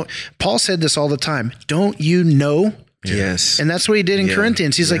realize? Paul said this all the time. Don't you know? Yes. And that's what he did in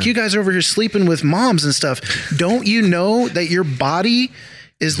Corinthians. He's like, you guys are over here sleeping with moms and stuff. Don't you know that your body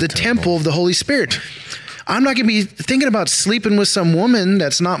is the temple of the Holy Spirit? I'm not going to be thinking about sleeping with some woman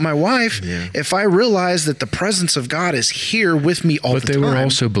that's not my wife if I realize that the presence of God is here with me all the time. But they were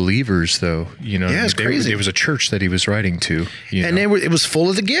also believers, though. It's crazy. It was a church that he was writing to. And it was full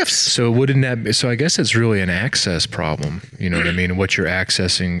of the gifts. So I guess it's really an access problem. You know what I mean? What you're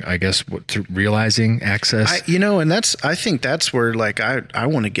accessing, I guess, realizing access. I think that's where, like, I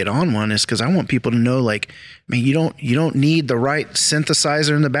want to get on one, is because I want people to know, like, you don't need the right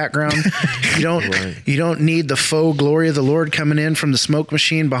synthesizer in the background. You don't need the faux glory of the Lord coming in from the smoke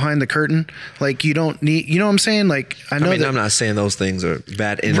machine behind the curtain. Like, you don't need, you know what I'm saying? Like, I'm not saying those things are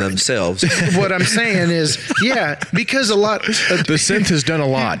bad in themselves. What I'm saying is, because a lot the synth has done a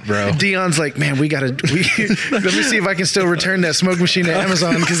lot, bro. Dion's like, man, let me see if I can still return that smoke machine to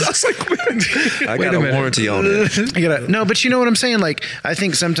Amazon, because I got a warranty on it. No, but you know what I'm saying? Like, I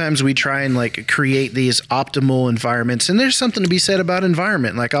think sometimes we try and like create these optimal environments, and there's something to be said about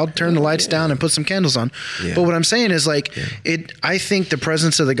environment. Like, I'll turn the lights down and put some candles on. But what I'm saying is, like, I think the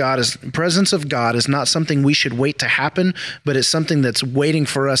presence of God is not something we should wait to happen, but it's something that's waiting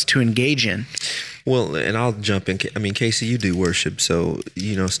for us to engage in. Well, and I'll jump in. Casey, you do worship, so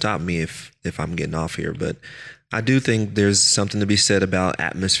stop me if I'm getting off here, but I do think there's something to be said about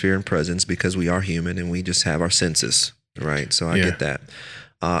atmosphere and presence, because we are human and we just have our senses, right? So I get that.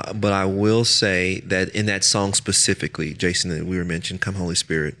 But I will say that in that song specifically, Jason, that we were mentioning, "Come Holy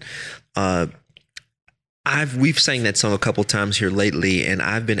Spirit," we've sang that song a couple times here lately, and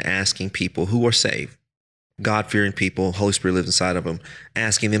I've been asking people who are saved, God-fearing people, Holy Spirit lives inside of them,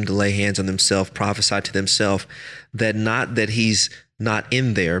 asking them to lay hands on themselves, prophesy to themselves, that not that he's not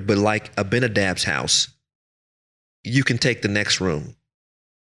in there, but like Abinadab's house, you can take the next room.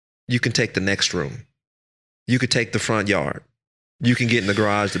 You can take the next room. You could take the front yard. You can get in the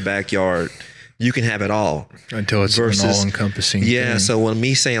garage, the backyard. You can have it all. Until it's an all-encompassing thing. So when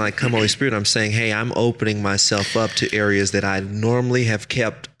me saying, like, "Come Holy Spirit," I'm saying, hey, I'm opening myself up to areas that I normally have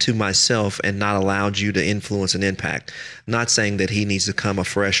kept to myself and not allowed you to influence and impact. Not saying that he needs to come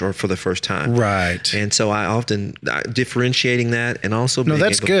afresh or for the first time. Right. And so I often differentiating that, and also No,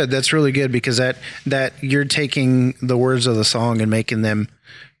 that's good. That's really good, because that you're taking the words of the song and making them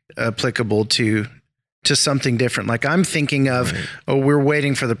applicable to something different. Like I'm thinking of, we're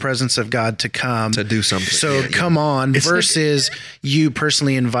waiting for the presence of God to come to do something. So come on, versus you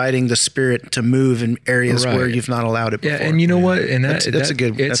personally inviting the Spirit to move in areas where you've not allowed it before. Yeah, and you know what? And that's a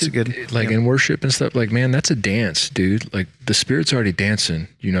good. Like in worship and stuff. Like, man, that's a dance, dude. Like the Spirit's already dancing.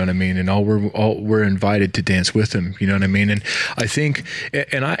 You know what I mean? And we're invited to dance with Him. You know what I mean? And I think,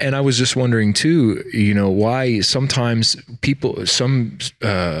 and I was just wondering too. You know, why sometimes some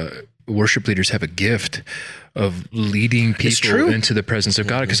worship leaders have a gift of leading people into the presence of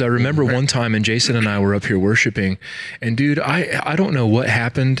God. Because I remember one time, and Jason and I were up here worshiping, and dude, I don't know what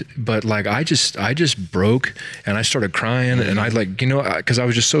happened, but like I just broke and I started crying, and I like, you know, because I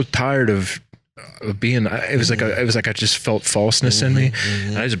was just so tired of being. It was like I just felt falseness in me,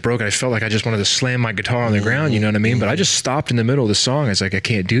 and I just broke. And I felt like I just wanted to slam my guitar on the ground. You know what I mean? But I just stopped in the middle of the song. I was like, I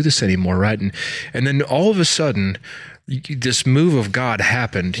can't do this anymore, right? And then all of a sudden, this move of God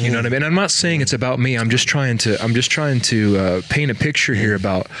happened. You know what I mean? I'm not saying it's about me. I'm just trying to paint a picture here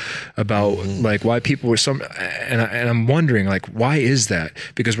about like why people were and I'm wondering, like, why is that?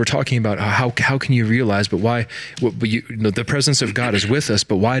 Because we're talking about how can you realize, but why? The presence of God is with us,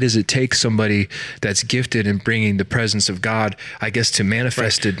 but why does it take somebody that's gifted in bringing the presence of God, I guess, to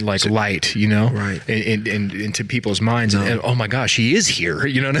manifest it like light, you know, into people's minds, and oh my gosh, He is here,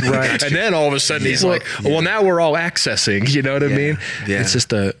 you know what I mean? Right. And then all of a sudden He's like, well, now we're all accessing. You know what I mean? Yeah. It's just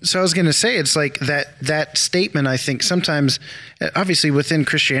so I was going to say, it's like that statement. I think sometimes, obviously within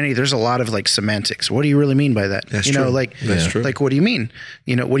Christianity, there's a lot of like semantics. What do you really mean by that? That's you true. know, like, That's true. Like, what do you mean?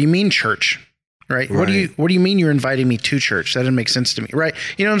 You know, what do you mean church? Right? What do you mean you're inviting me to church? That doesn't make sense to me. Right.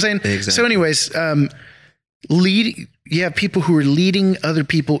 You know what I'm saying? Exactly. So anyways, you have people who are leading other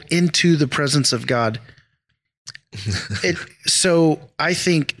people into the presence of God. So I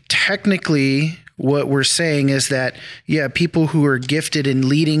think technically what we're saying is that, people who are gifted in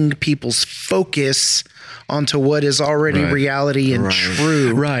leading people's focus onto what is already reality and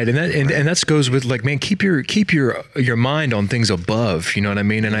true. Right. And that goes with like, man, keep your mind on things above, you know what I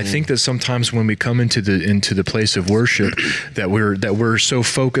mean? And I think that sometimes when we come into the place of worship, that we're so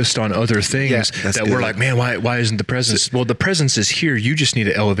focused on other things that we're like, man, why isn't the presence? Well, the presence is here. You just need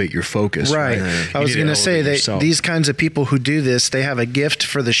to elevate your focus. Right. I was going to say that these kinds of people who do this, they have a gift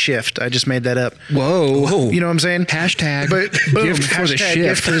for the shift. I just made that up. Whoa. You know what I'm saying? Hashtag but boom, gift for the shift.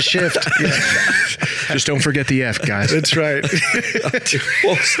 Gift for the shift. Yeah. Just don't forget the F, guys. That's right.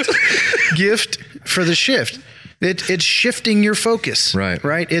 Gift for the shift. It's shifting your focus.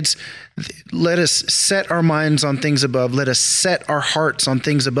 Right. It's let us set our minds on things above. Let us set our hearts on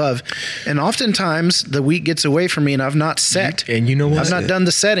things above. And oftentimes the wheat gets away from me and I've not set. And you know what? I've not done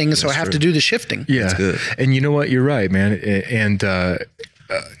the setting, so I have to do the shifting. Yeah. That's good. And you know what? You're right, man.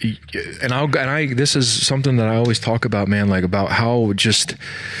 This is something that I always talk about, man, like about how just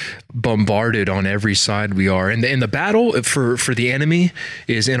bombarded on every side we are, and the battle for the enemy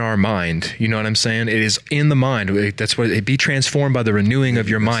is in our mind. You know what I'm saying? It is in the mind. That's what it be transformed by the renewing of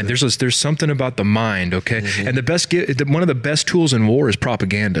your mind. There's something about the mind, okay? And one of the best tools in war is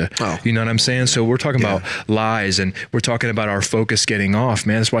propaganda. You know what I'm saying? So we're talking about lies, and we're talking about our focus getting off,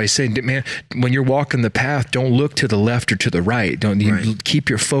 man. That's why he's saying, man, when you're walking the path, don't look to the left or to the right. You keep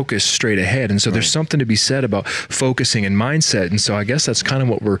your focus straight ahead. And so there's something to be said about focusing and mindset. And so I guess that's kind of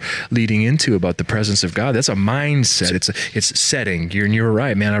what we're leading into about the presence of God. That's a mindset. It's setting. You're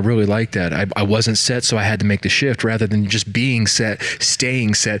right, man. I really like that. I wasn't set, so I had to make the shift rather than just being set,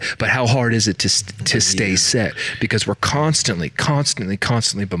 staying set. But how hard is it to stay set? Because we're constantly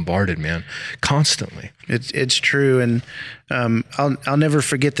bombarded, man. Constantly. It's true, and I'll never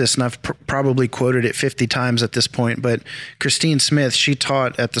forget this, and I've probably quoted it 50 times at this point. But Christine Smith, she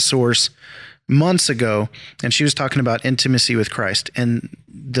taught at the Source months ago, and she was talking about intimacy with Christ, and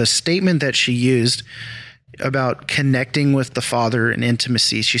the statement that she used about connecting with the Father and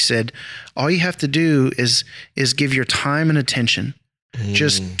intimacy, she said, all you have to do is give your time and attention.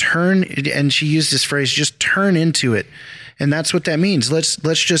 Just turn, and she used this phrase, just turn into it. And that's what that means. Let's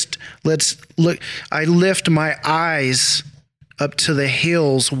look. I lift my eyes up to the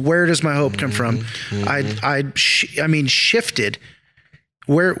hills. Where does my hope come from? I mean, shifted.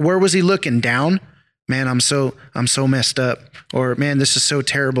 Where was he looking? Down? Man, I'm so messed up. Or man, this is so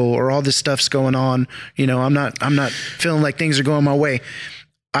terrible. Or all this stuff's going on. You know, I'm not feeling like things are going my way.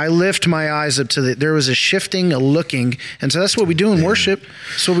 I lift my eyes up to there was a shifting, a looking. And so that's what we do in worship.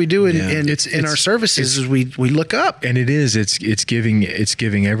 That's what we do in our services is we look up. And it's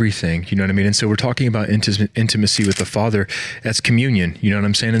giving everything, you know what I mean? And so we're talking about intimacy with the Father. That's communion, you know what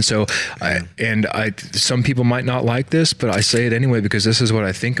I'm saying? And so some people might not like this, but I say it anyway, because this is what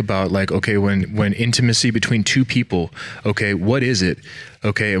I think about. Like, okay, when intimacy between two people, okay, what is it?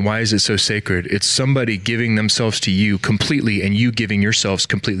 Okay, and why is it so sacred? It's somebody giving themselves to you completely and you giving yourselves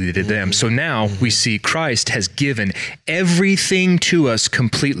completely to them. So now we see Christ has given everything to us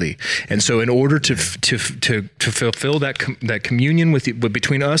completely. And so in order to fulfill that communion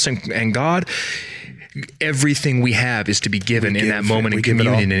between us and God, everything we have is to be given in that moment in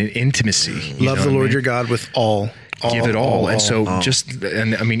communion and in intimacy. Love the Lord your God with all. Give it all. And so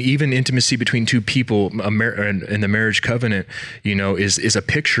even intimacy between two people in the marriage covenant, you know, is a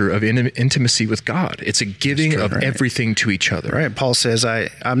picture of intimacy with God. It's a giving of everything to each other. Right. Paul says,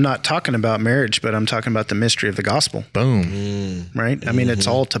 I'm not talking about marriage, but I'm talking about the mystery of the gospel. Boom. Right. I mean, it's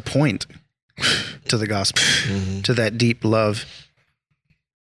all to point to the gospel, to that deep love.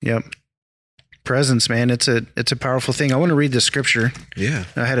 Yep. Presence, man, it's a powerful thing. I want to read the scripture. Yeah,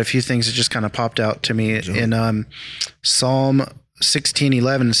 I had a few things that just kind of popped out to me in Psalm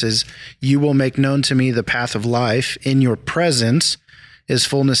 16:11. It says, "You will make known to me the path of life. In your presence is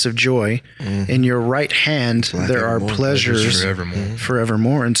fullness of joy. In your right hand there are pleasures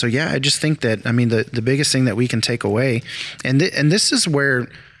forevermore." And so, I just think that the biggest thing that we can take away, and this is where.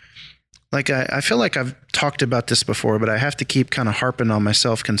 Like, I feel like I've talked about this before, but I have to keep kind of harping on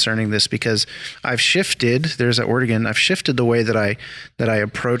myself concerning this, because I've shifted, there's that word again, I've shifted the way that I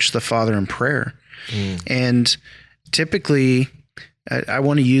approach the Father in prayer. And typically I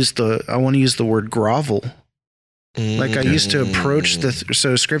want to use the word grovel. Like I used to approach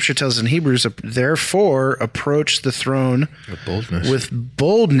so scripture tells in Hebrews, therefore approach the throne with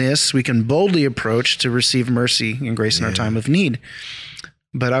boldness. We can boldly approach to receive mercy and grace in our time of need.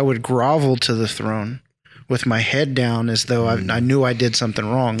 But I would grovel to the throne with my head down as though I knew I did something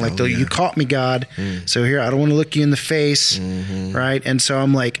wrong. Like, you caught me, God. So here, I don't want to look you in the face, right? And so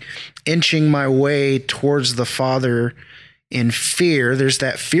I'm like inching my way towards the Father in fear. There's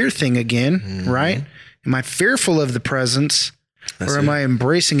that fear thing again, right? Am I fearful of the presence, or am I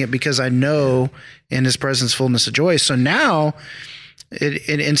embracing it because I know in his presence fullness of joy? So now...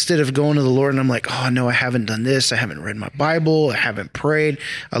 instead of going to the Lord and I'm like, oh no, I haven't done this. I haven't read my Bible. I haven't prayed.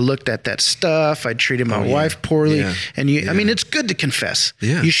 I looked at that stuff. I treated my wife poorly. Yeah. And it's good to confess.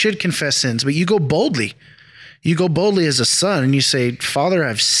 Yeah. You should confess sins, but you go boldly. You go boldly as a son and you say, Father,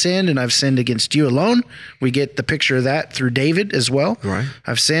 I've sinned and I've sinned against you alone. We get the picture of that through David as well. Right.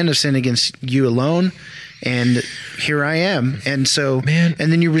 I've sinned against you alone. And here I am. And so, and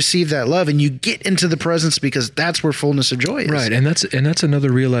then you receive that love and you get into the presence, because that's where fullness of joy is. Right. And that's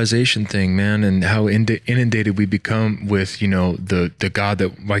another realization thing, man. And how inundated we become with, the God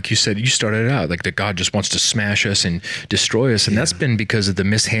that, like you said, you started out like that God just wants to smash us and destroy us. And that's been because of the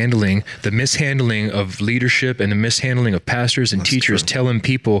mishandling of leadership and the mishandling of pastors and teachers telling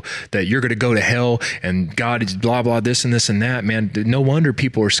people that you're going to go to hell and God is blah, blah, this and this and that, man. No wonder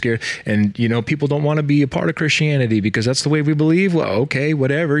people are scared. And, people don't want to be a part of Christianity because that's the way we believe. Well, okay,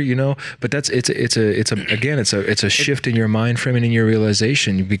 whatever, but it's a shift in your mind frame and in your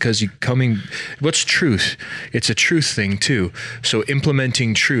realization, because what's truth? It's a truth thing too. So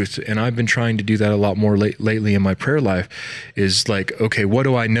implementing truth, and I've been trying to do that a lot more lately in my prayer life, is like, okay, what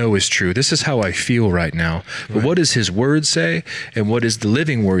do I know is true? This is how I feel right now. But what does his word say? And what does the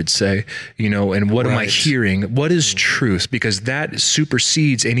living word say? And what am I hearing? What is truth? Because that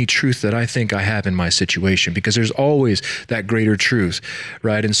supersedes any truth that I think I have in my situation, because there's always that greater truth,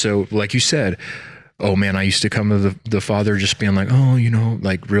 right? And so, like you said, oh man, I used to come to the Father just being like, oh,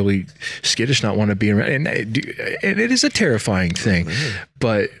 like really skittish, not want to be around. And it is a terrifying thing.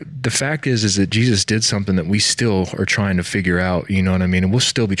 But the fact is that Jesus did something that we still are trying to figure out, you know what I mean? And we'll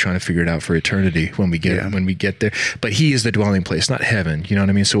still be trying to figure it out for eternity when we get there. But he is the dwelling place, not heaven, you know what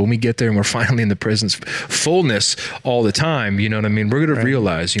I mean? So when we get there and we're finally in the presence, fullness all the time, you know what I mean? We're going to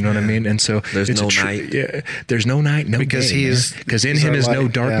realize, you know what I mean? And so there's no night. Yeah, there's no night, no because day. Because in him is no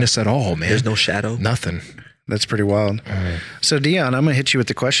darkness at all, man. There's no shadow. Nothing. That's pretty wild. So Dion, I'm going to hit you with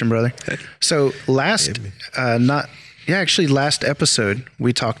the question, brother. Okay. So last episode,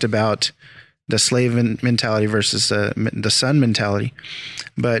 we talked about the slave mentality versus the son mentality.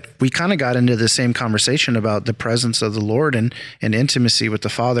 But we kind of got into the same conversation about the presence of the Lord and intimacy with the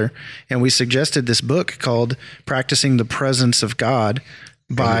Father. And we suggested this book called Practicing the Presence of God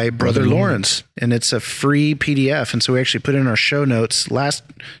by Brother Lawrence, and it's a free PDF. And so we actually put in our show notes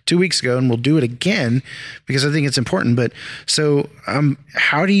 2 weeks ago, and we'll do it again because I think it's important. But so,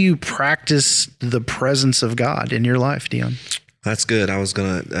 how do you practice the presence of God in your life, Dion? That's good. I was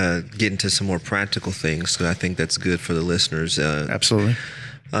going to get into some more practical things because I think that's good for the listeners. Absolutely.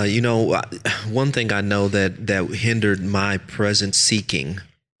 One thing I know that hindered my presence seeking,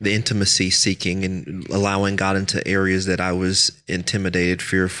 the intimacy seeking, and allowing God into areas that I was intimidated,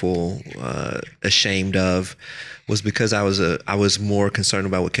 fearful, ashamed of, was because I was more concerned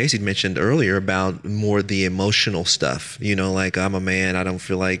about what Casey mentioned earlier about more the emotional stuff. Like, I'm a man, I don't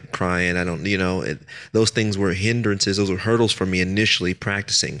feel like crying. I don't, those things were hindrances. Those were hurdles for me initially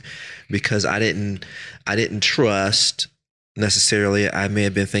practicing, because I didn't trust necessarily. I may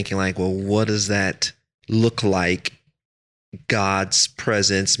have been thinking like, well, what does that look like? God's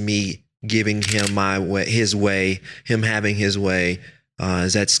presence, me giving him my way, his way, him having his way.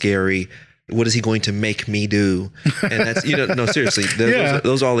 Is that scary? What is he going to make me do? And that's, no, seriously,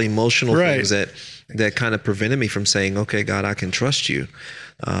 those are all emotional things that kind of prevented me from saying, okay, God, I can trust you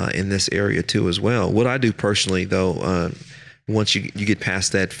in this area too as well. What I do personally though, once you get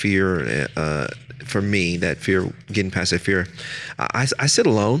past that fear, for me, getting past that fear, I sit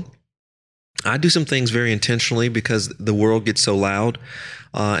alone. I do some things very intentionally because the world gets so loud.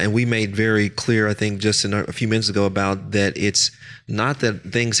 And we made very clear, I think, just a few minutes ago about that it's not that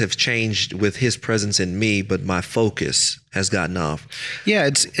things have changed with his presence in me, but my focus has gotten off. Yeah,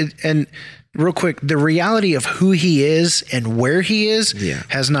 and real quick, the reality of who he is and where he is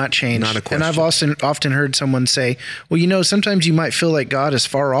has not changed. Not a question. And I've often heard someone say, well, sometimes you might feel like God is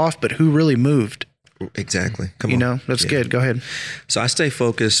far off, but who really moved? Exactly. Come on. That's good. Go ahead. So I stay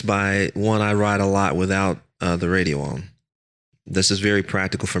focused by, one, I ride a lot without the radio on. This is very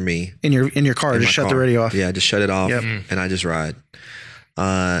practical for me. In your car, just shut the radio off. Yeah, just shut it off and I just ride.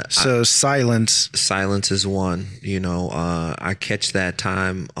 Silence. Silence is one. I catch that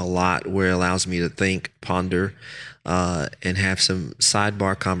time a lot where it allows me to think, ponder, and have some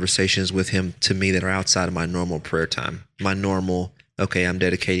sidebar conversations with him to me that are outside of my normal prayer time. My normal, okay, I'm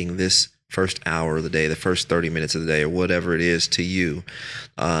dedicating this first hour of the day, the first 30 minutes of the day, or whatever it is to you.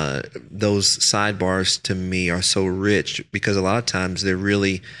 Those sidebars to me are so rich because a lot of times they're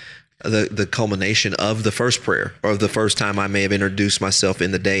really the culmination of the first prayer or the first time I may have introduced myself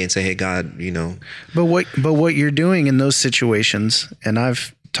in the day and say, hey, God, But what you're doing in those situations, and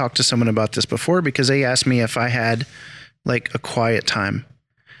I've talked to someone about this before because they asked me if I had like a quiet time.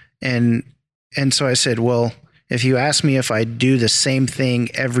 And so I said, well, if you ask me if I do the same thing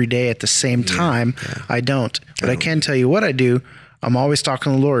every day at the same time, I don't. But I can tell you what I do. I'm always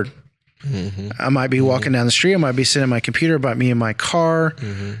talking to the Lord. Mm-hmm. I might be walking down the street. I might be sitting at my computer, about me in my car,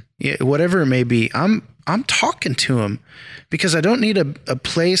 whatever it may be. I'm talking to him because I don't need a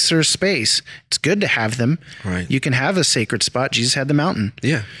place or space. It's good to have them. Right. You can have a sacred spot. Jesus had the mountain.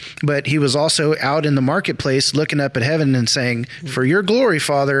 Yeah. But he was also out in the marketplace looking up at heaven and saying, for your glory,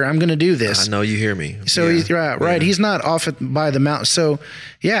 Father, I'm going to do this. I know you hear me. So he's right. Yeah. He's not off by the mountain. So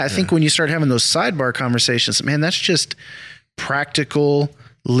I think when you start having those sidebar conversations, man, that's just practical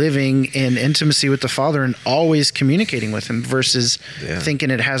living in intimacy with the Father and always communicating with him versus thinking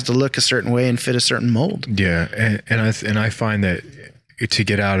it has to look a certain way and fit a certain mold. Yeah. And I find that to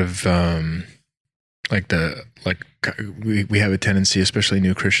get out of, we have a tendency, especially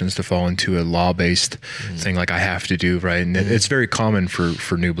new Christians, to fall into a law-based thing like I have to do, right? And it's very common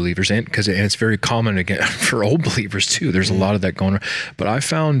for new believers and it's very common again for old believers too. There's a lot of that going on. But I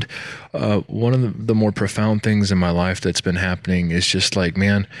found one of the more profound things in my life that's been happening is just like,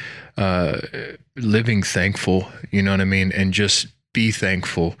 man, living thankful, you know what I mean? And just be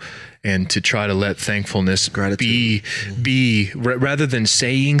thankful and to try to let thankfulness be rather than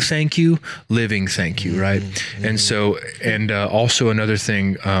saying thank you, living thank you, right? And so, also another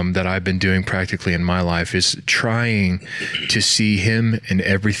thing that I've been doing practically in my life is trying to see him in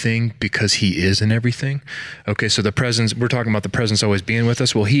everything because he is in everything. Okay, so the presence, we're talking about the presence always being with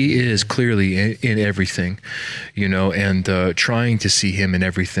us. Well, he is clearly in everything, and trying to see him in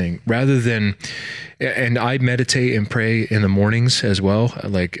everything rather than. And I meditate and pray in the mornings as well,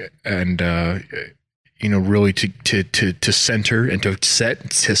 really to center and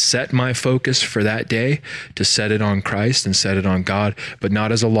to set my focus for that day, to set it on Christ and set it on God, but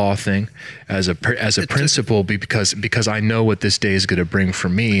not as a law thing, as a principle, because I know what this day is going to bring for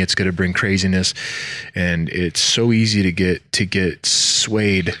me. It's going to bring craziness, and it's so easy to get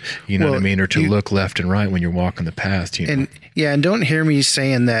swayed, what I mean, or to look left and right when you're walking the path. And don't hear me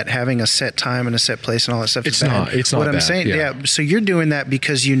saying that having a set time and a set place and all that stuff. It's not. It's not. What I'm saying, so you're doing that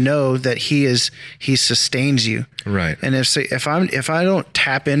because you know that he's sustains you. Right. And if I don't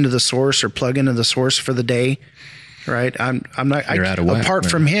tap into the source or plug into the source for the day, right? I'm not. You're out of whack, apart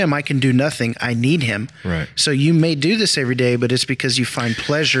from him, I can do nothing. I need him. Right. So you may do this every day, but it's because you find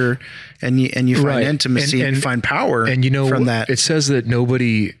pleasure and you find Right. intimacy and you find power. And from that, it says that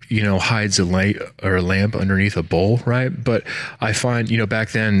nobody hides a light or a lamp underneath a bowl, right? But I find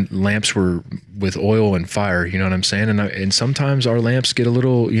back then lamps were with oil and fire. You know what I'm saying? And sometimes our lamps get a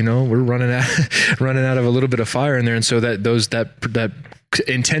little. We're running out of a little bit of fire in there, and so that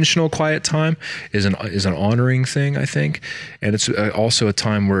intentional quiet time is an honoring thing, I think, and it's also a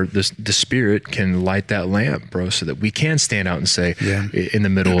time where the Spirit can light that lamp, bro, so that we can stand out and say in the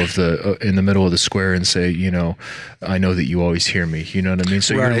middle of the square and say, I know that you always hear me. You know what I mean?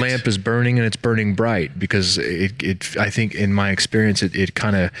 So your lamp is burning and it's burning bright because it I think in my experience it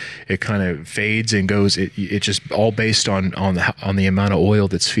kind of fades and goes. It just all based on the amount of oil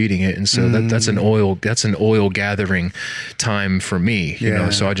that's feeding it, and so that's an oil gathering time for me.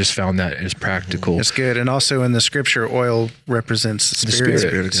 So I just found that as practical. It's good. And also in the scripture, oil represents the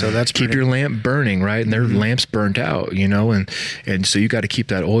spirit. So that's keep your lamp burning, right? And their lamps burnt out, and so you got to keep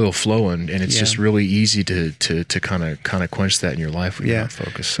that oil flowing. And it's just really easy to kind of quench that in your life when you're not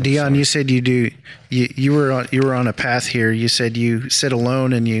focused. So, Dion, you said you were on a path here. You said you sit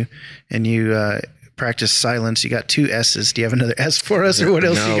alone and you practice silence. You got 2 S's. Do you have another S for us, or what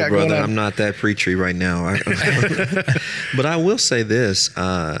else you got brother, going on? I'm not that preachy right now. But I will say this.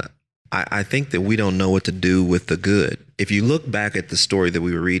 I think that we don't know what to do with the good. If you look back at the story that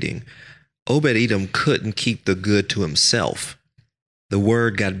we were reading, Obed-Edom couldn't keep the good to himself. The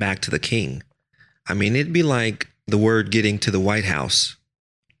word got back to the king. I mean, it'd be like the word getting to the White House.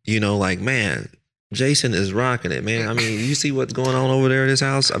 Like, man, Jason is rocking it, man. I mean, you see what's going on over there in his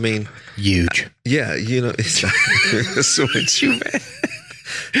house? I mean, huge. It's so it's you, man.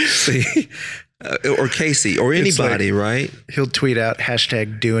 See, or Casey, or anybody, right? He'll tweet out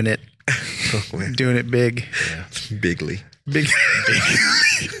 #doing it, doing it big, bigly.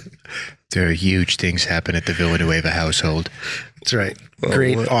 There are huge things happen at the Villanueva household. That's right.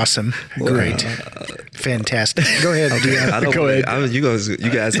 Great, awesome, great, fantastic. Go ahead, Dion. Go ahead. You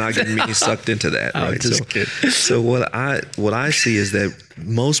guys not getting me sucked into that, right? So what I see is that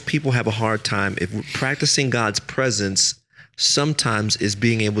most people have a hard time if practicing God's presence. Sometimes is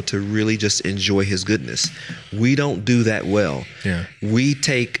being able to really just enjoy His goodness. We don't do that well. Yeah. We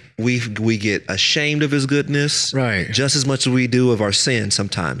get ashamed of His goodness, right? Just as much as we do of our sin.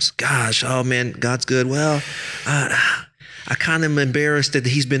 Sometimes, gosh, oh man, God's good. Well, I kind of am embarrassed that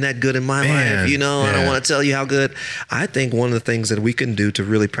He's been that good in my life. I don't want to tell you how good. I think one of the things that we can do to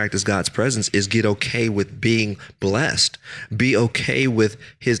really practice God's presence is get okay with being blessed. Be okay with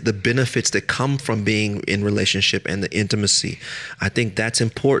the benefits that come from being in relationship and the intimacy. I think that's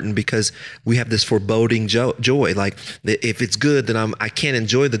important because we have this foreboding joy. Like if it's good, then I can't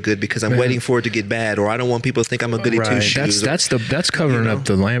enjoy the good because I'm waiting for it to get bad, or I don't want people to think I'm a goody two shoes. That's covering up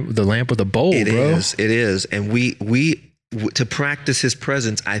the lamp with a bowl, It bro. It is, and we to practice His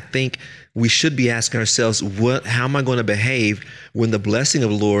presence, I think we should be asking ourselves, how am I going to behave when the blessing of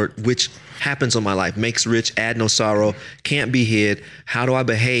the Lord, which happens on my life, makes rich, add no sorrow, can't be hid? How do I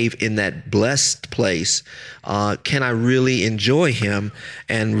behave in that blessed place? Can I really enjoy Him?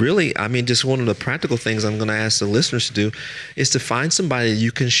 And really, I mean, just one of the practical things I'm going to ask the listeners to do is to find somebody that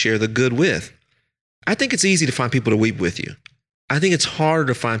you can share the good with. I think it's easy to find people to weep with you. I think it's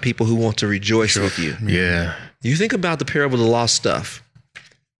harder to find people who want to rejoice with you. Yeah. You think about the parable of the lost stuff,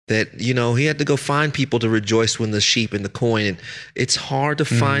 that, He had to go find people to rejoice when the sheep and the coin. And it's hard to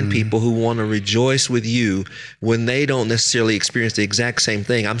find people who want to rejoice with you when they don't necessarily experience the exact same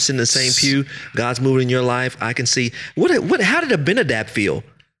thing. I'm sitting in the same pew. God's moving in your life. I can see how did Abinadab feel?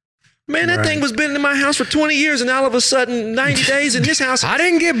 Man, that thing was been in my house for 20 years, and all of a sudden, 90 days in his house. I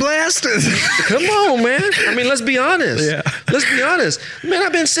didn't get blessed. Come on, man. I mean, let's be honest. Yeah. Let's be honest. Man,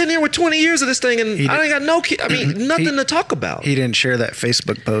 I've been sitting here with 20 years of this thing, and I ain't got no kid. I mean, nothing to talk about. He didn't share that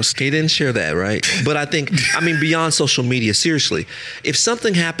Facebook post. He didn't share that, right? But I think, beyond social media, seriously, if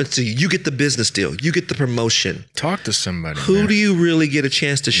something happens to you, you get the business deal, you get the promotion. Talk to somebody. Who do you really get a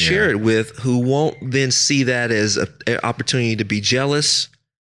chance to share it with who won't then see that as an opportunity to be jealous,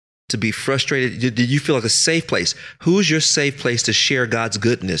 to be frustrated? Did you feel like a safe place? Who's your safe place to share God's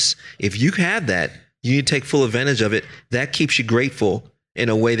goodness? If you have that, you need to take full advantage of it. That keeps you grateful in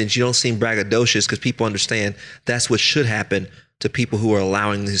a way that you don't seem braggadocious, because people understand that's what should happen to people who are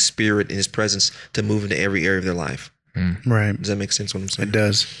allowing His Spirit and His presence to move into every area of their life. Right. Does that make sense what I'm saying? It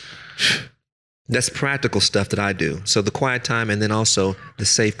does. That's practical stuff that I do. So the quiet time, and then also the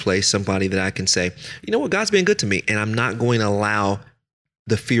safe place, somebody that I can say, you know what, God's been good to me, and I'm not going to allow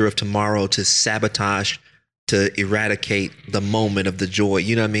the fear of tomorrow to sabotage, to eradicate the moment of the joy.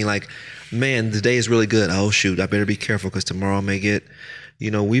 You know what I mean? Like, man, the day is really good. Oh shoot, I better be careful because tomorrow I may get,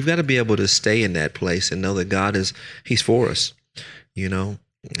 we've got to be able to stay in that place and know that He's for us,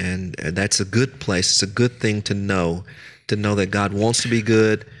 and that's a good place. It's a good thing to know that God wants to be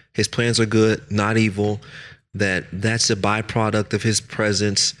good. His plans are good, not evil, that's a byproduct of His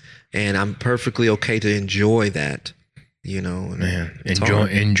presence. And I'm perfectly okay to enjoy that, Man,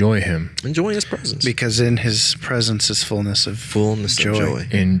 enjoy Him. Enjoy His presence. Because in His presence is fullness of joy.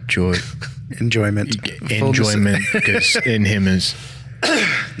 Enjoyment. Enjoyment, because in Him is.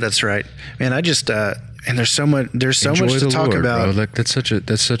 That's right, man. I just and there's so much to talk about. Bro. Like that's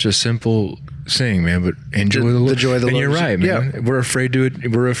such a simple saying, man. But enjoy the Lord. The joy of the and Lord. You're right, man. Yeah. We're afraid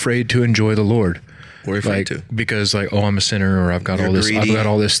to enjoy the Lord. We're afraid to, because I'm a sinner, or I've got all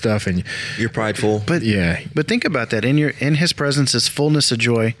this stuff, and you're prideful. But think about that. In His presence is fullness of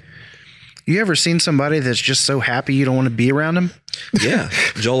joy. You ever seen somebody that's just so happy you don't want to be around them? Yeah,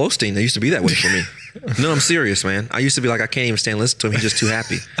 Joel Osteen. They used to be that way for me. No, I'm serious, man. I used to be like, I can't even stand listening to him. He's just too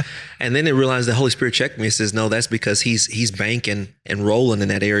happy. And then I realized the Holy Spirit checked me and says, no, that's because he's banking and rolling in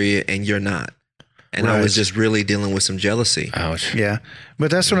that area, and you're not. And I was just really dealing with some jealousy. Ouch. Yeah. But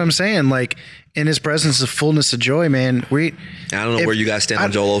that's what I'm saying. Like, in His presence of fullness of joy, man. I don't know where you guys stand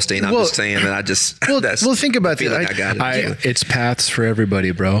on Joel Osteen. I'm just saying that I just... Well, think about that. Like I got it. It's paths for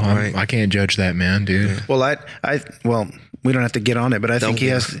everybody, bro. I can't judge that, man, dude. Yeah. Well, we don't have to get on it, but I think he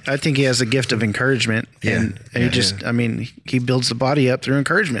has a gift of encouragement, and he builds the body up through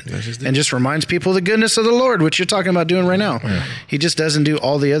encouragement, and just reminds people of the goodness of the Lord, which you're talking about doing right now. Yeah. He just doesn't do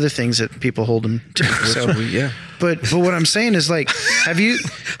all the other things that people hold him to. So, but what I'm saying is, like, have you?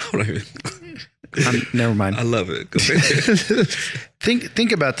 Never mind. I love it. Go ahead.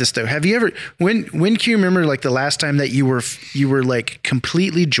 Think about this though. Have you ever? When can you remember like the last time that you were like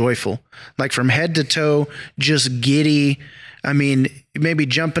completely joyful, like from head to toe, just giddy? I mean, maybe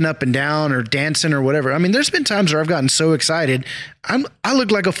jumping up and down or dancing or whatever. I mean, there's been times where I've gotten so excited, I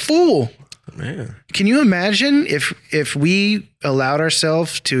look like a fool. Man. Can you imagine if we allowed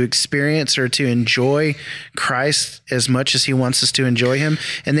ourselves to experience or to enjoy Christ as much as He wants us to enjoy Him,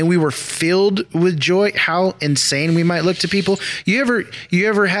 and then we were filled with joy, how insane we might look to people? You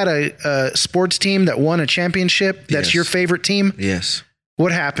ever had a sports team that won a championship that's your favorite team? Yes.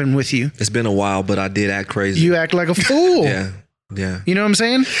 What happened with you? It's been a while, but I did act crazy. You act like a fool. Yeah. You know what I'm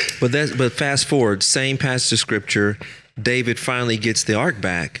saying? But fast forward, same passage of scripture, David finally gets the ark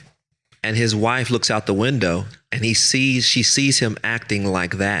back. And his wife looks out the window and she sees him acting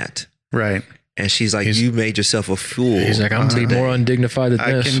like that. Right. And she's like, you made yourself a fool. He's like, I'm going to be more undignified than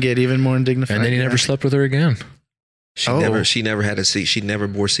this. I can get even more undignified. And then he never slept with her again. She never had a seed. She never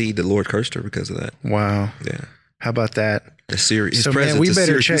bore seed. The Lord cursed her because of that. Wow. Yeah. How about that? So man, we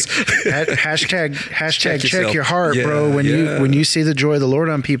better check hashtag check your heart, bro. When you see the joy of the Lord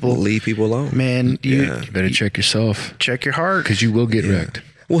on people, leave people alone. Man, you better check yourself. Check your heart, because you will get wrecked.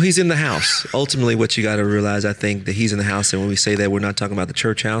 Well, He's in the house. Ultimately, what you got to realize, I think, that He's in the house. And when we say that, we're not talking about the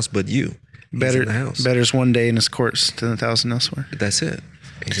church house, but you. He's in the house. Better is one day in His courts than 1,000 elsewhere. That's it.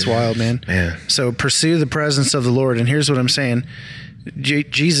 It's wild, man. Yeah. So pursue the presence of the Lord. And here's what I'm saying.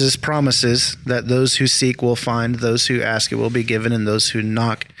 Jesus promises that those who seek will find, those who ask it will be given, and those who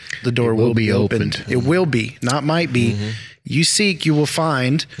knock, the door will be opened. It will be, not might be. Mm-hmm. You seek, you will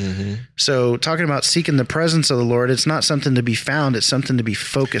find. Mm-hmm. So talking about seeking the presence of the Lord, it's not something to be found, it's something to be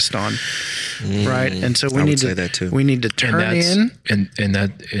focused on. Right? And so we need to turn in. And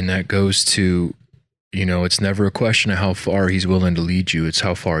that goes to, it's never a question of how far He's willing to lead you. It's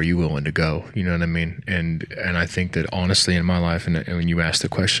how far are you willing to go? You know what I mean? And I think that honestly in my life, and when you ask the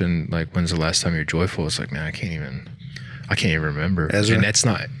question, like, when's the last time you're joyful? It's like, man, I can't even remember. Ezra? And that's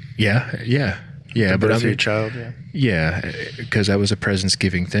not, yeah. But I'm your child. Yeah. Because that was a presence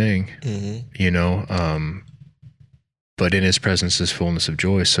giving thing, but in His presence is fullness of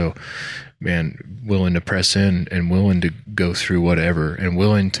joy. So, man, willing to press in and willing to go through whatever and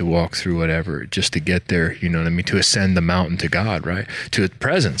willing to walk through whatever just to get there, you know what I mean? To ascend the mountain to God, right? To His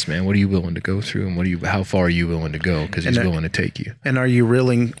presence, man. What are you willing to go through, and how far are you willing to go? Because He's willing to take you. And are you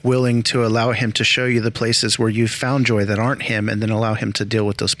really willing to allow Him to show you the places where you've found joy that aren't Him, and then allow Him to deal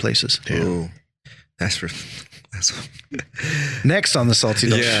with those places? Yeah. Ooh, that's next on the Salty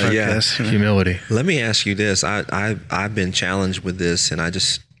Dogs podcast. Humility. Let me ask you this. I've been challenged with this, and I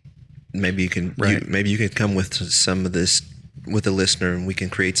just maybe you can come with some of this with a listener, and we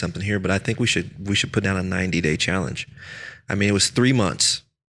can create something here. But I think we should put down a 90-day challenge. I mean, it was 3 months,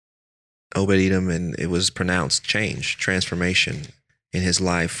 Obed-Edom, and it was pronounced change, transformation in his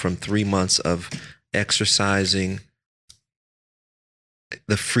life from 3 months of exercising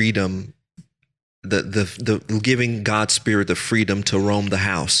the freedom, the giving God's Spirit the freedom to roam the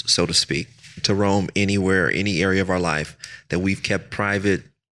house, so to speak, to roam anywhere, any area of our life that we've kept private,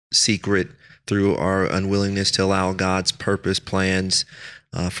 secret through our unwillingness to allow God's purpose, plans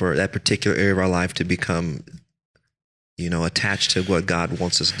for that particular area of our life to become, attached to what God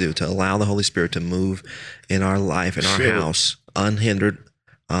wants us to do, to allow the Holy Spirit to move in our life, in our house, unhindered,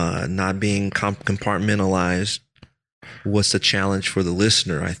 not being compartmentalized. What's the challenge for the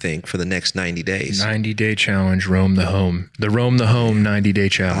listener, I think, for the next 90 days? 90-day challenge, roam the home. The roam the home 90-day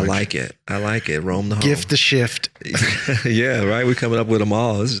challenge. I like it. Roam the home. Gift the shift. Yeah, right? We're coming up with them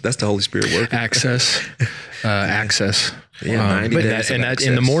all. That's the Holy Spirit working. Access. Access. Yeah, 90 days and that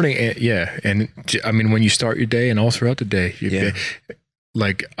in the morning, yeah. And I mean, when you start your day and all throughout the day,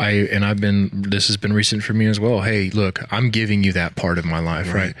 this has been recent for me as well. Hey, look, I'm giving you that part of my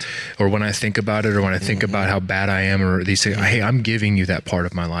life, right? Or when I think about it, or when I think about how bad I am, or these things, hey, I'm giving you that part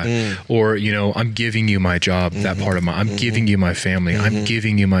of my life. Or, I'm giving you my job, that part of I'm giving you my family. I'm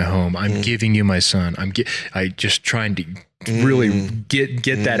giving you my home. I'm giving you my son. I just trying to really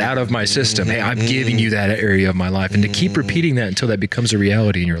get that out of my system. Hey, I'm giving you that area of my life, and to keep repeating that until that becomes a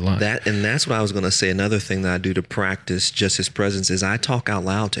reality in your life. That's what I was going to say. Another thing that I do to practice just His presence is I talk out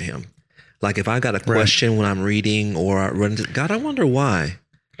loud to Him. Like if I got a question when I'm reading, or I run into God, I wonder why,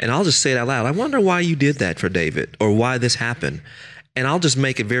 and I'll just say it out loud. I wonder why you did that for David, or why this happened. And I'll just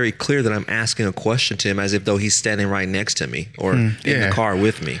make it very clear that I'm asking a question to Him as if though He's standing right next to me or in the car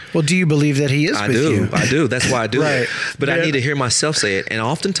with me. Well, do you believe that He is with you? I do. That's why I do it. But I need to hear myself say it. And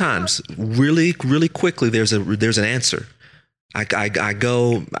oftentimes, really, really quickly, there's an answer. I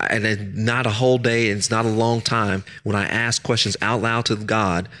go, and it's not a whole day, and it's not a long time. When I ask questions out loud to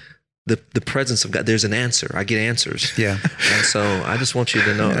God, the presence of God, there's an answer. I get answers. Yeah. And so I just want you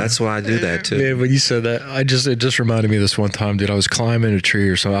to know that's why I do that too. Man, when you said that, it just reminded me of this one time, dude. I was climbing a tree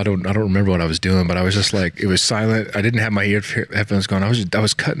or so. I don't remember what I was doing, but I was just like, it was silent. I didn't have my headphones going. I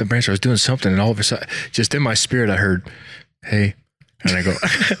was cutting the branch. I was doing something, and all of a sudden, just in my spirit, I heard, "Hey," and I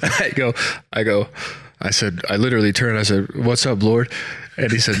go, I literally turned. I said, "What's up, Lord?" And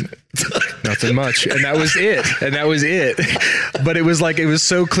He said, "Nothing much." And that was it. But it was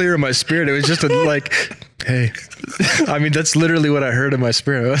so clear in my spirit. It was just like, hey, I mean, that's literally what I heard in my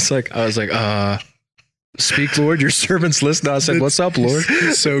spirit. I was like, speak, Lord, your servant's listening. I said, "What's up, Lord?"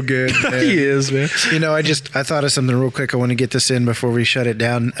 So good. Man. He is, man. I thought of something real quick. I want to get this in before we shut it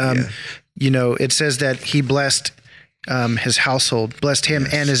down. It says that He blessed his household, blessed him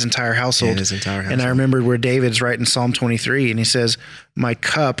and his entire household. And I remembered where David's writing Psalm 23, and he says, "My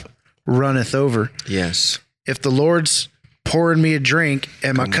cup runneth over." Yes. If the Lord's pouring me a drink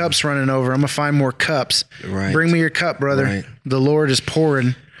and my cup's running over, I'm going to find more cups. Right. Bring me your cup, brother. Right. The Lord is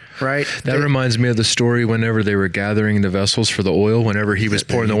pouring. Right. That reminds me of the story whenever they were gathering the vessels for the oil, whenever He was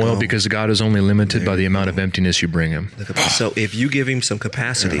pouring the oil, because God is only limited by the amount of emptiness you bring Him. So if you give Him some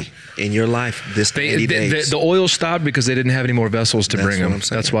capacity in your life this 80 days. The oil stopped because they didn't have any more vessels to bring Him.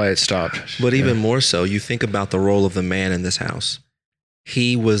 That's why it stopped. But even more so, you think about the role of the man in this house.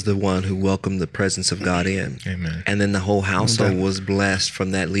 He was the one who welcomed the presence of God in. Amen. And then the whole household was blessed from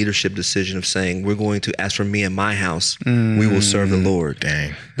that leadership decision of saying, we're going to, as for me and my house, we will serve the Lord.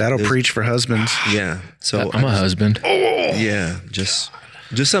 Dang. That'll preach for husbands. Yeah. So I'm a husband. Yeah. Just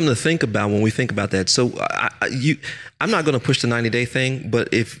something to think about when we think about that. So I'm not going to push the 90-day thing, but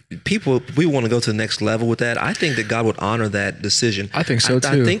if we want to go to the next level with that, I think that God would honor that decision. I think so too.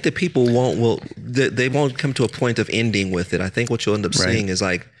 I think that people they won't come to a point of ending with it. I think what you'll end up seeing is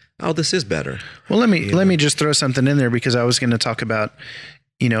like, oh, this is better. Well, let me just throw something in there, because I was going to talk about,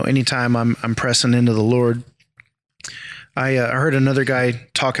 anytime I'm pressing into the Lord. I heard another guy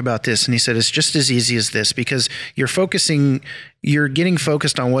talk about this, and he said it's just as easy as this, because you're getting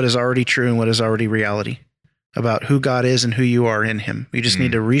focused on what is already true and what is already reality about who God is and who you are in Him. You just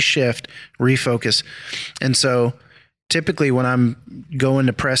need to reshift, refocus. And so typically when I'm going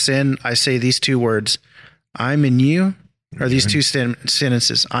to press in, I say these two words, "I'm in you," or these two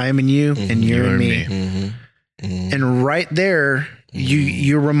sentences, "I am in you and you're in me." And right there,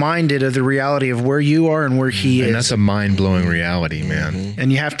 you're reminded of the reality of where you are and where He is. And that's a mind-blowing reality, man.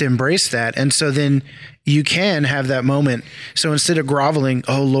 And you have to embrace that. And so then you can have that moment. So instead of groveling,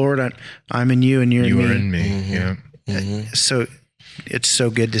 "Oh Lord, I'm in you and you're in me." You are in me, yeah. So it's so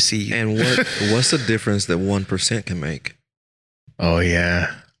good to see you. And what's the difference that 1% can make? Oh,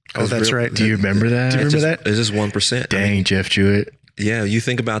 yeah. Oh, that's right. Do you remember that? Do you remember that? It's just 1%. Dang, Jeff Jewett. Yeah, you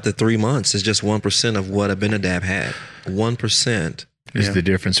think about the 3 months, it's just 1% of what Abinadab had. 1%. is Yeah. the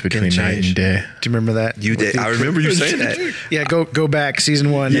difference between night change. and day. Do you remember that? You did. I remember you saying that. Yeah, go back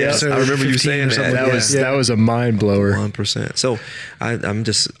season 1. Yeah, episode I remember you 15 saying or that. something. That was a mind blower. 1%. So I'm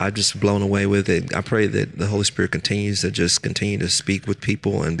just blown away with it. I pray that the Holy Spirit continues to speak with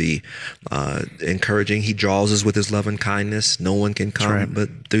people and be encouraging. He draws us with his love and kindness. No one can come right. but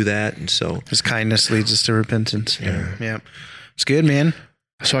through that. And so His kindness leads us to repentance. Yeah. It's good, man.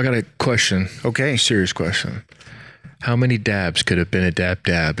 So I got a question. Okay. Serious question. How many dabs could have been a dab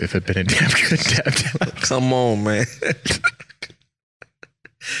if it had been a dab could have dab? come on, man.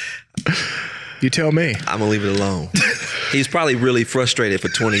 You tell me. I'm gonna leave it alone. He's probably really frustrated for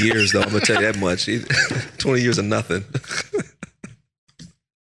 20 years, though. I'm gonna tell you that much. 20 years of nothing.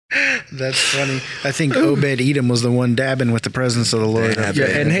 That's funny. I think Obed Edom was the one dabbing with the presence of the Lord. Dab. Yeah,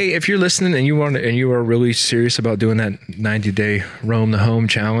 and hey, if you're listening and you are really serious about doing that 90-day roam the home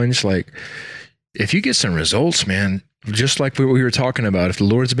challenge, like if you get some results, man, just like what we were talking about, if the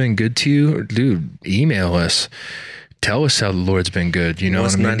Lord's been good to you, dude, email us. Tell us how the Lord's been good. You know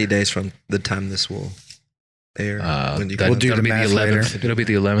What's what I mean? 90 days from the time this will air? When you We'll do that'll the be math the 11th. later. It'll be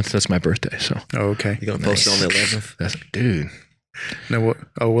the 11th. That's my birthday. So Oh, okay. You're gonna post it on the 11th? that's, dude, No,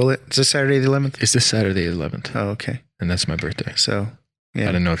 will it? Is this Saturday the 11th? it's this Saturday 11th, Oh, okay. and that's my birthday. So, I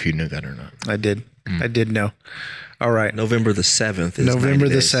yeah, don't know if you knew that or not. I did. I did know. All right. November the 7th is November 90 the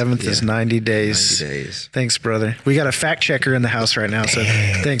days. 7th is Yeah, 90 days. 90 days. Thanks, brother. We got a fact checker in the house right now. So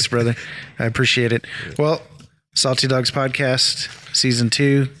thanks, brother. I appreciate it. Well, Salty Dogs Podcast, Season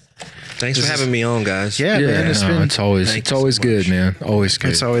 2. Thanks for having me on, guys. Yeah, man. it's always Thank it's you so always good, much. man. Always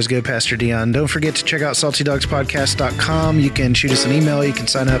good. It's always good, Pastor Dion. Don't forget to check out saltydogspodcast.com. You can shoot us an email. You can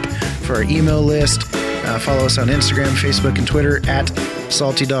sign up for our email list. Follow us on Instagram, Facebook, and Twitter at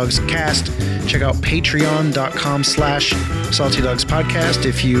SaltyDogsCast. Check out patreon.com/SaltyDogsPodcast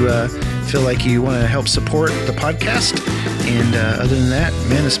if you feel like you want to help support the podcast. And other than that,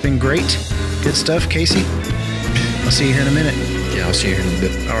 man, it's been great. Good stuff, Casey. I'll see you here in a minute. Yeah, I'll see you here in a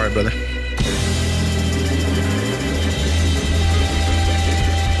bit. All right, brother.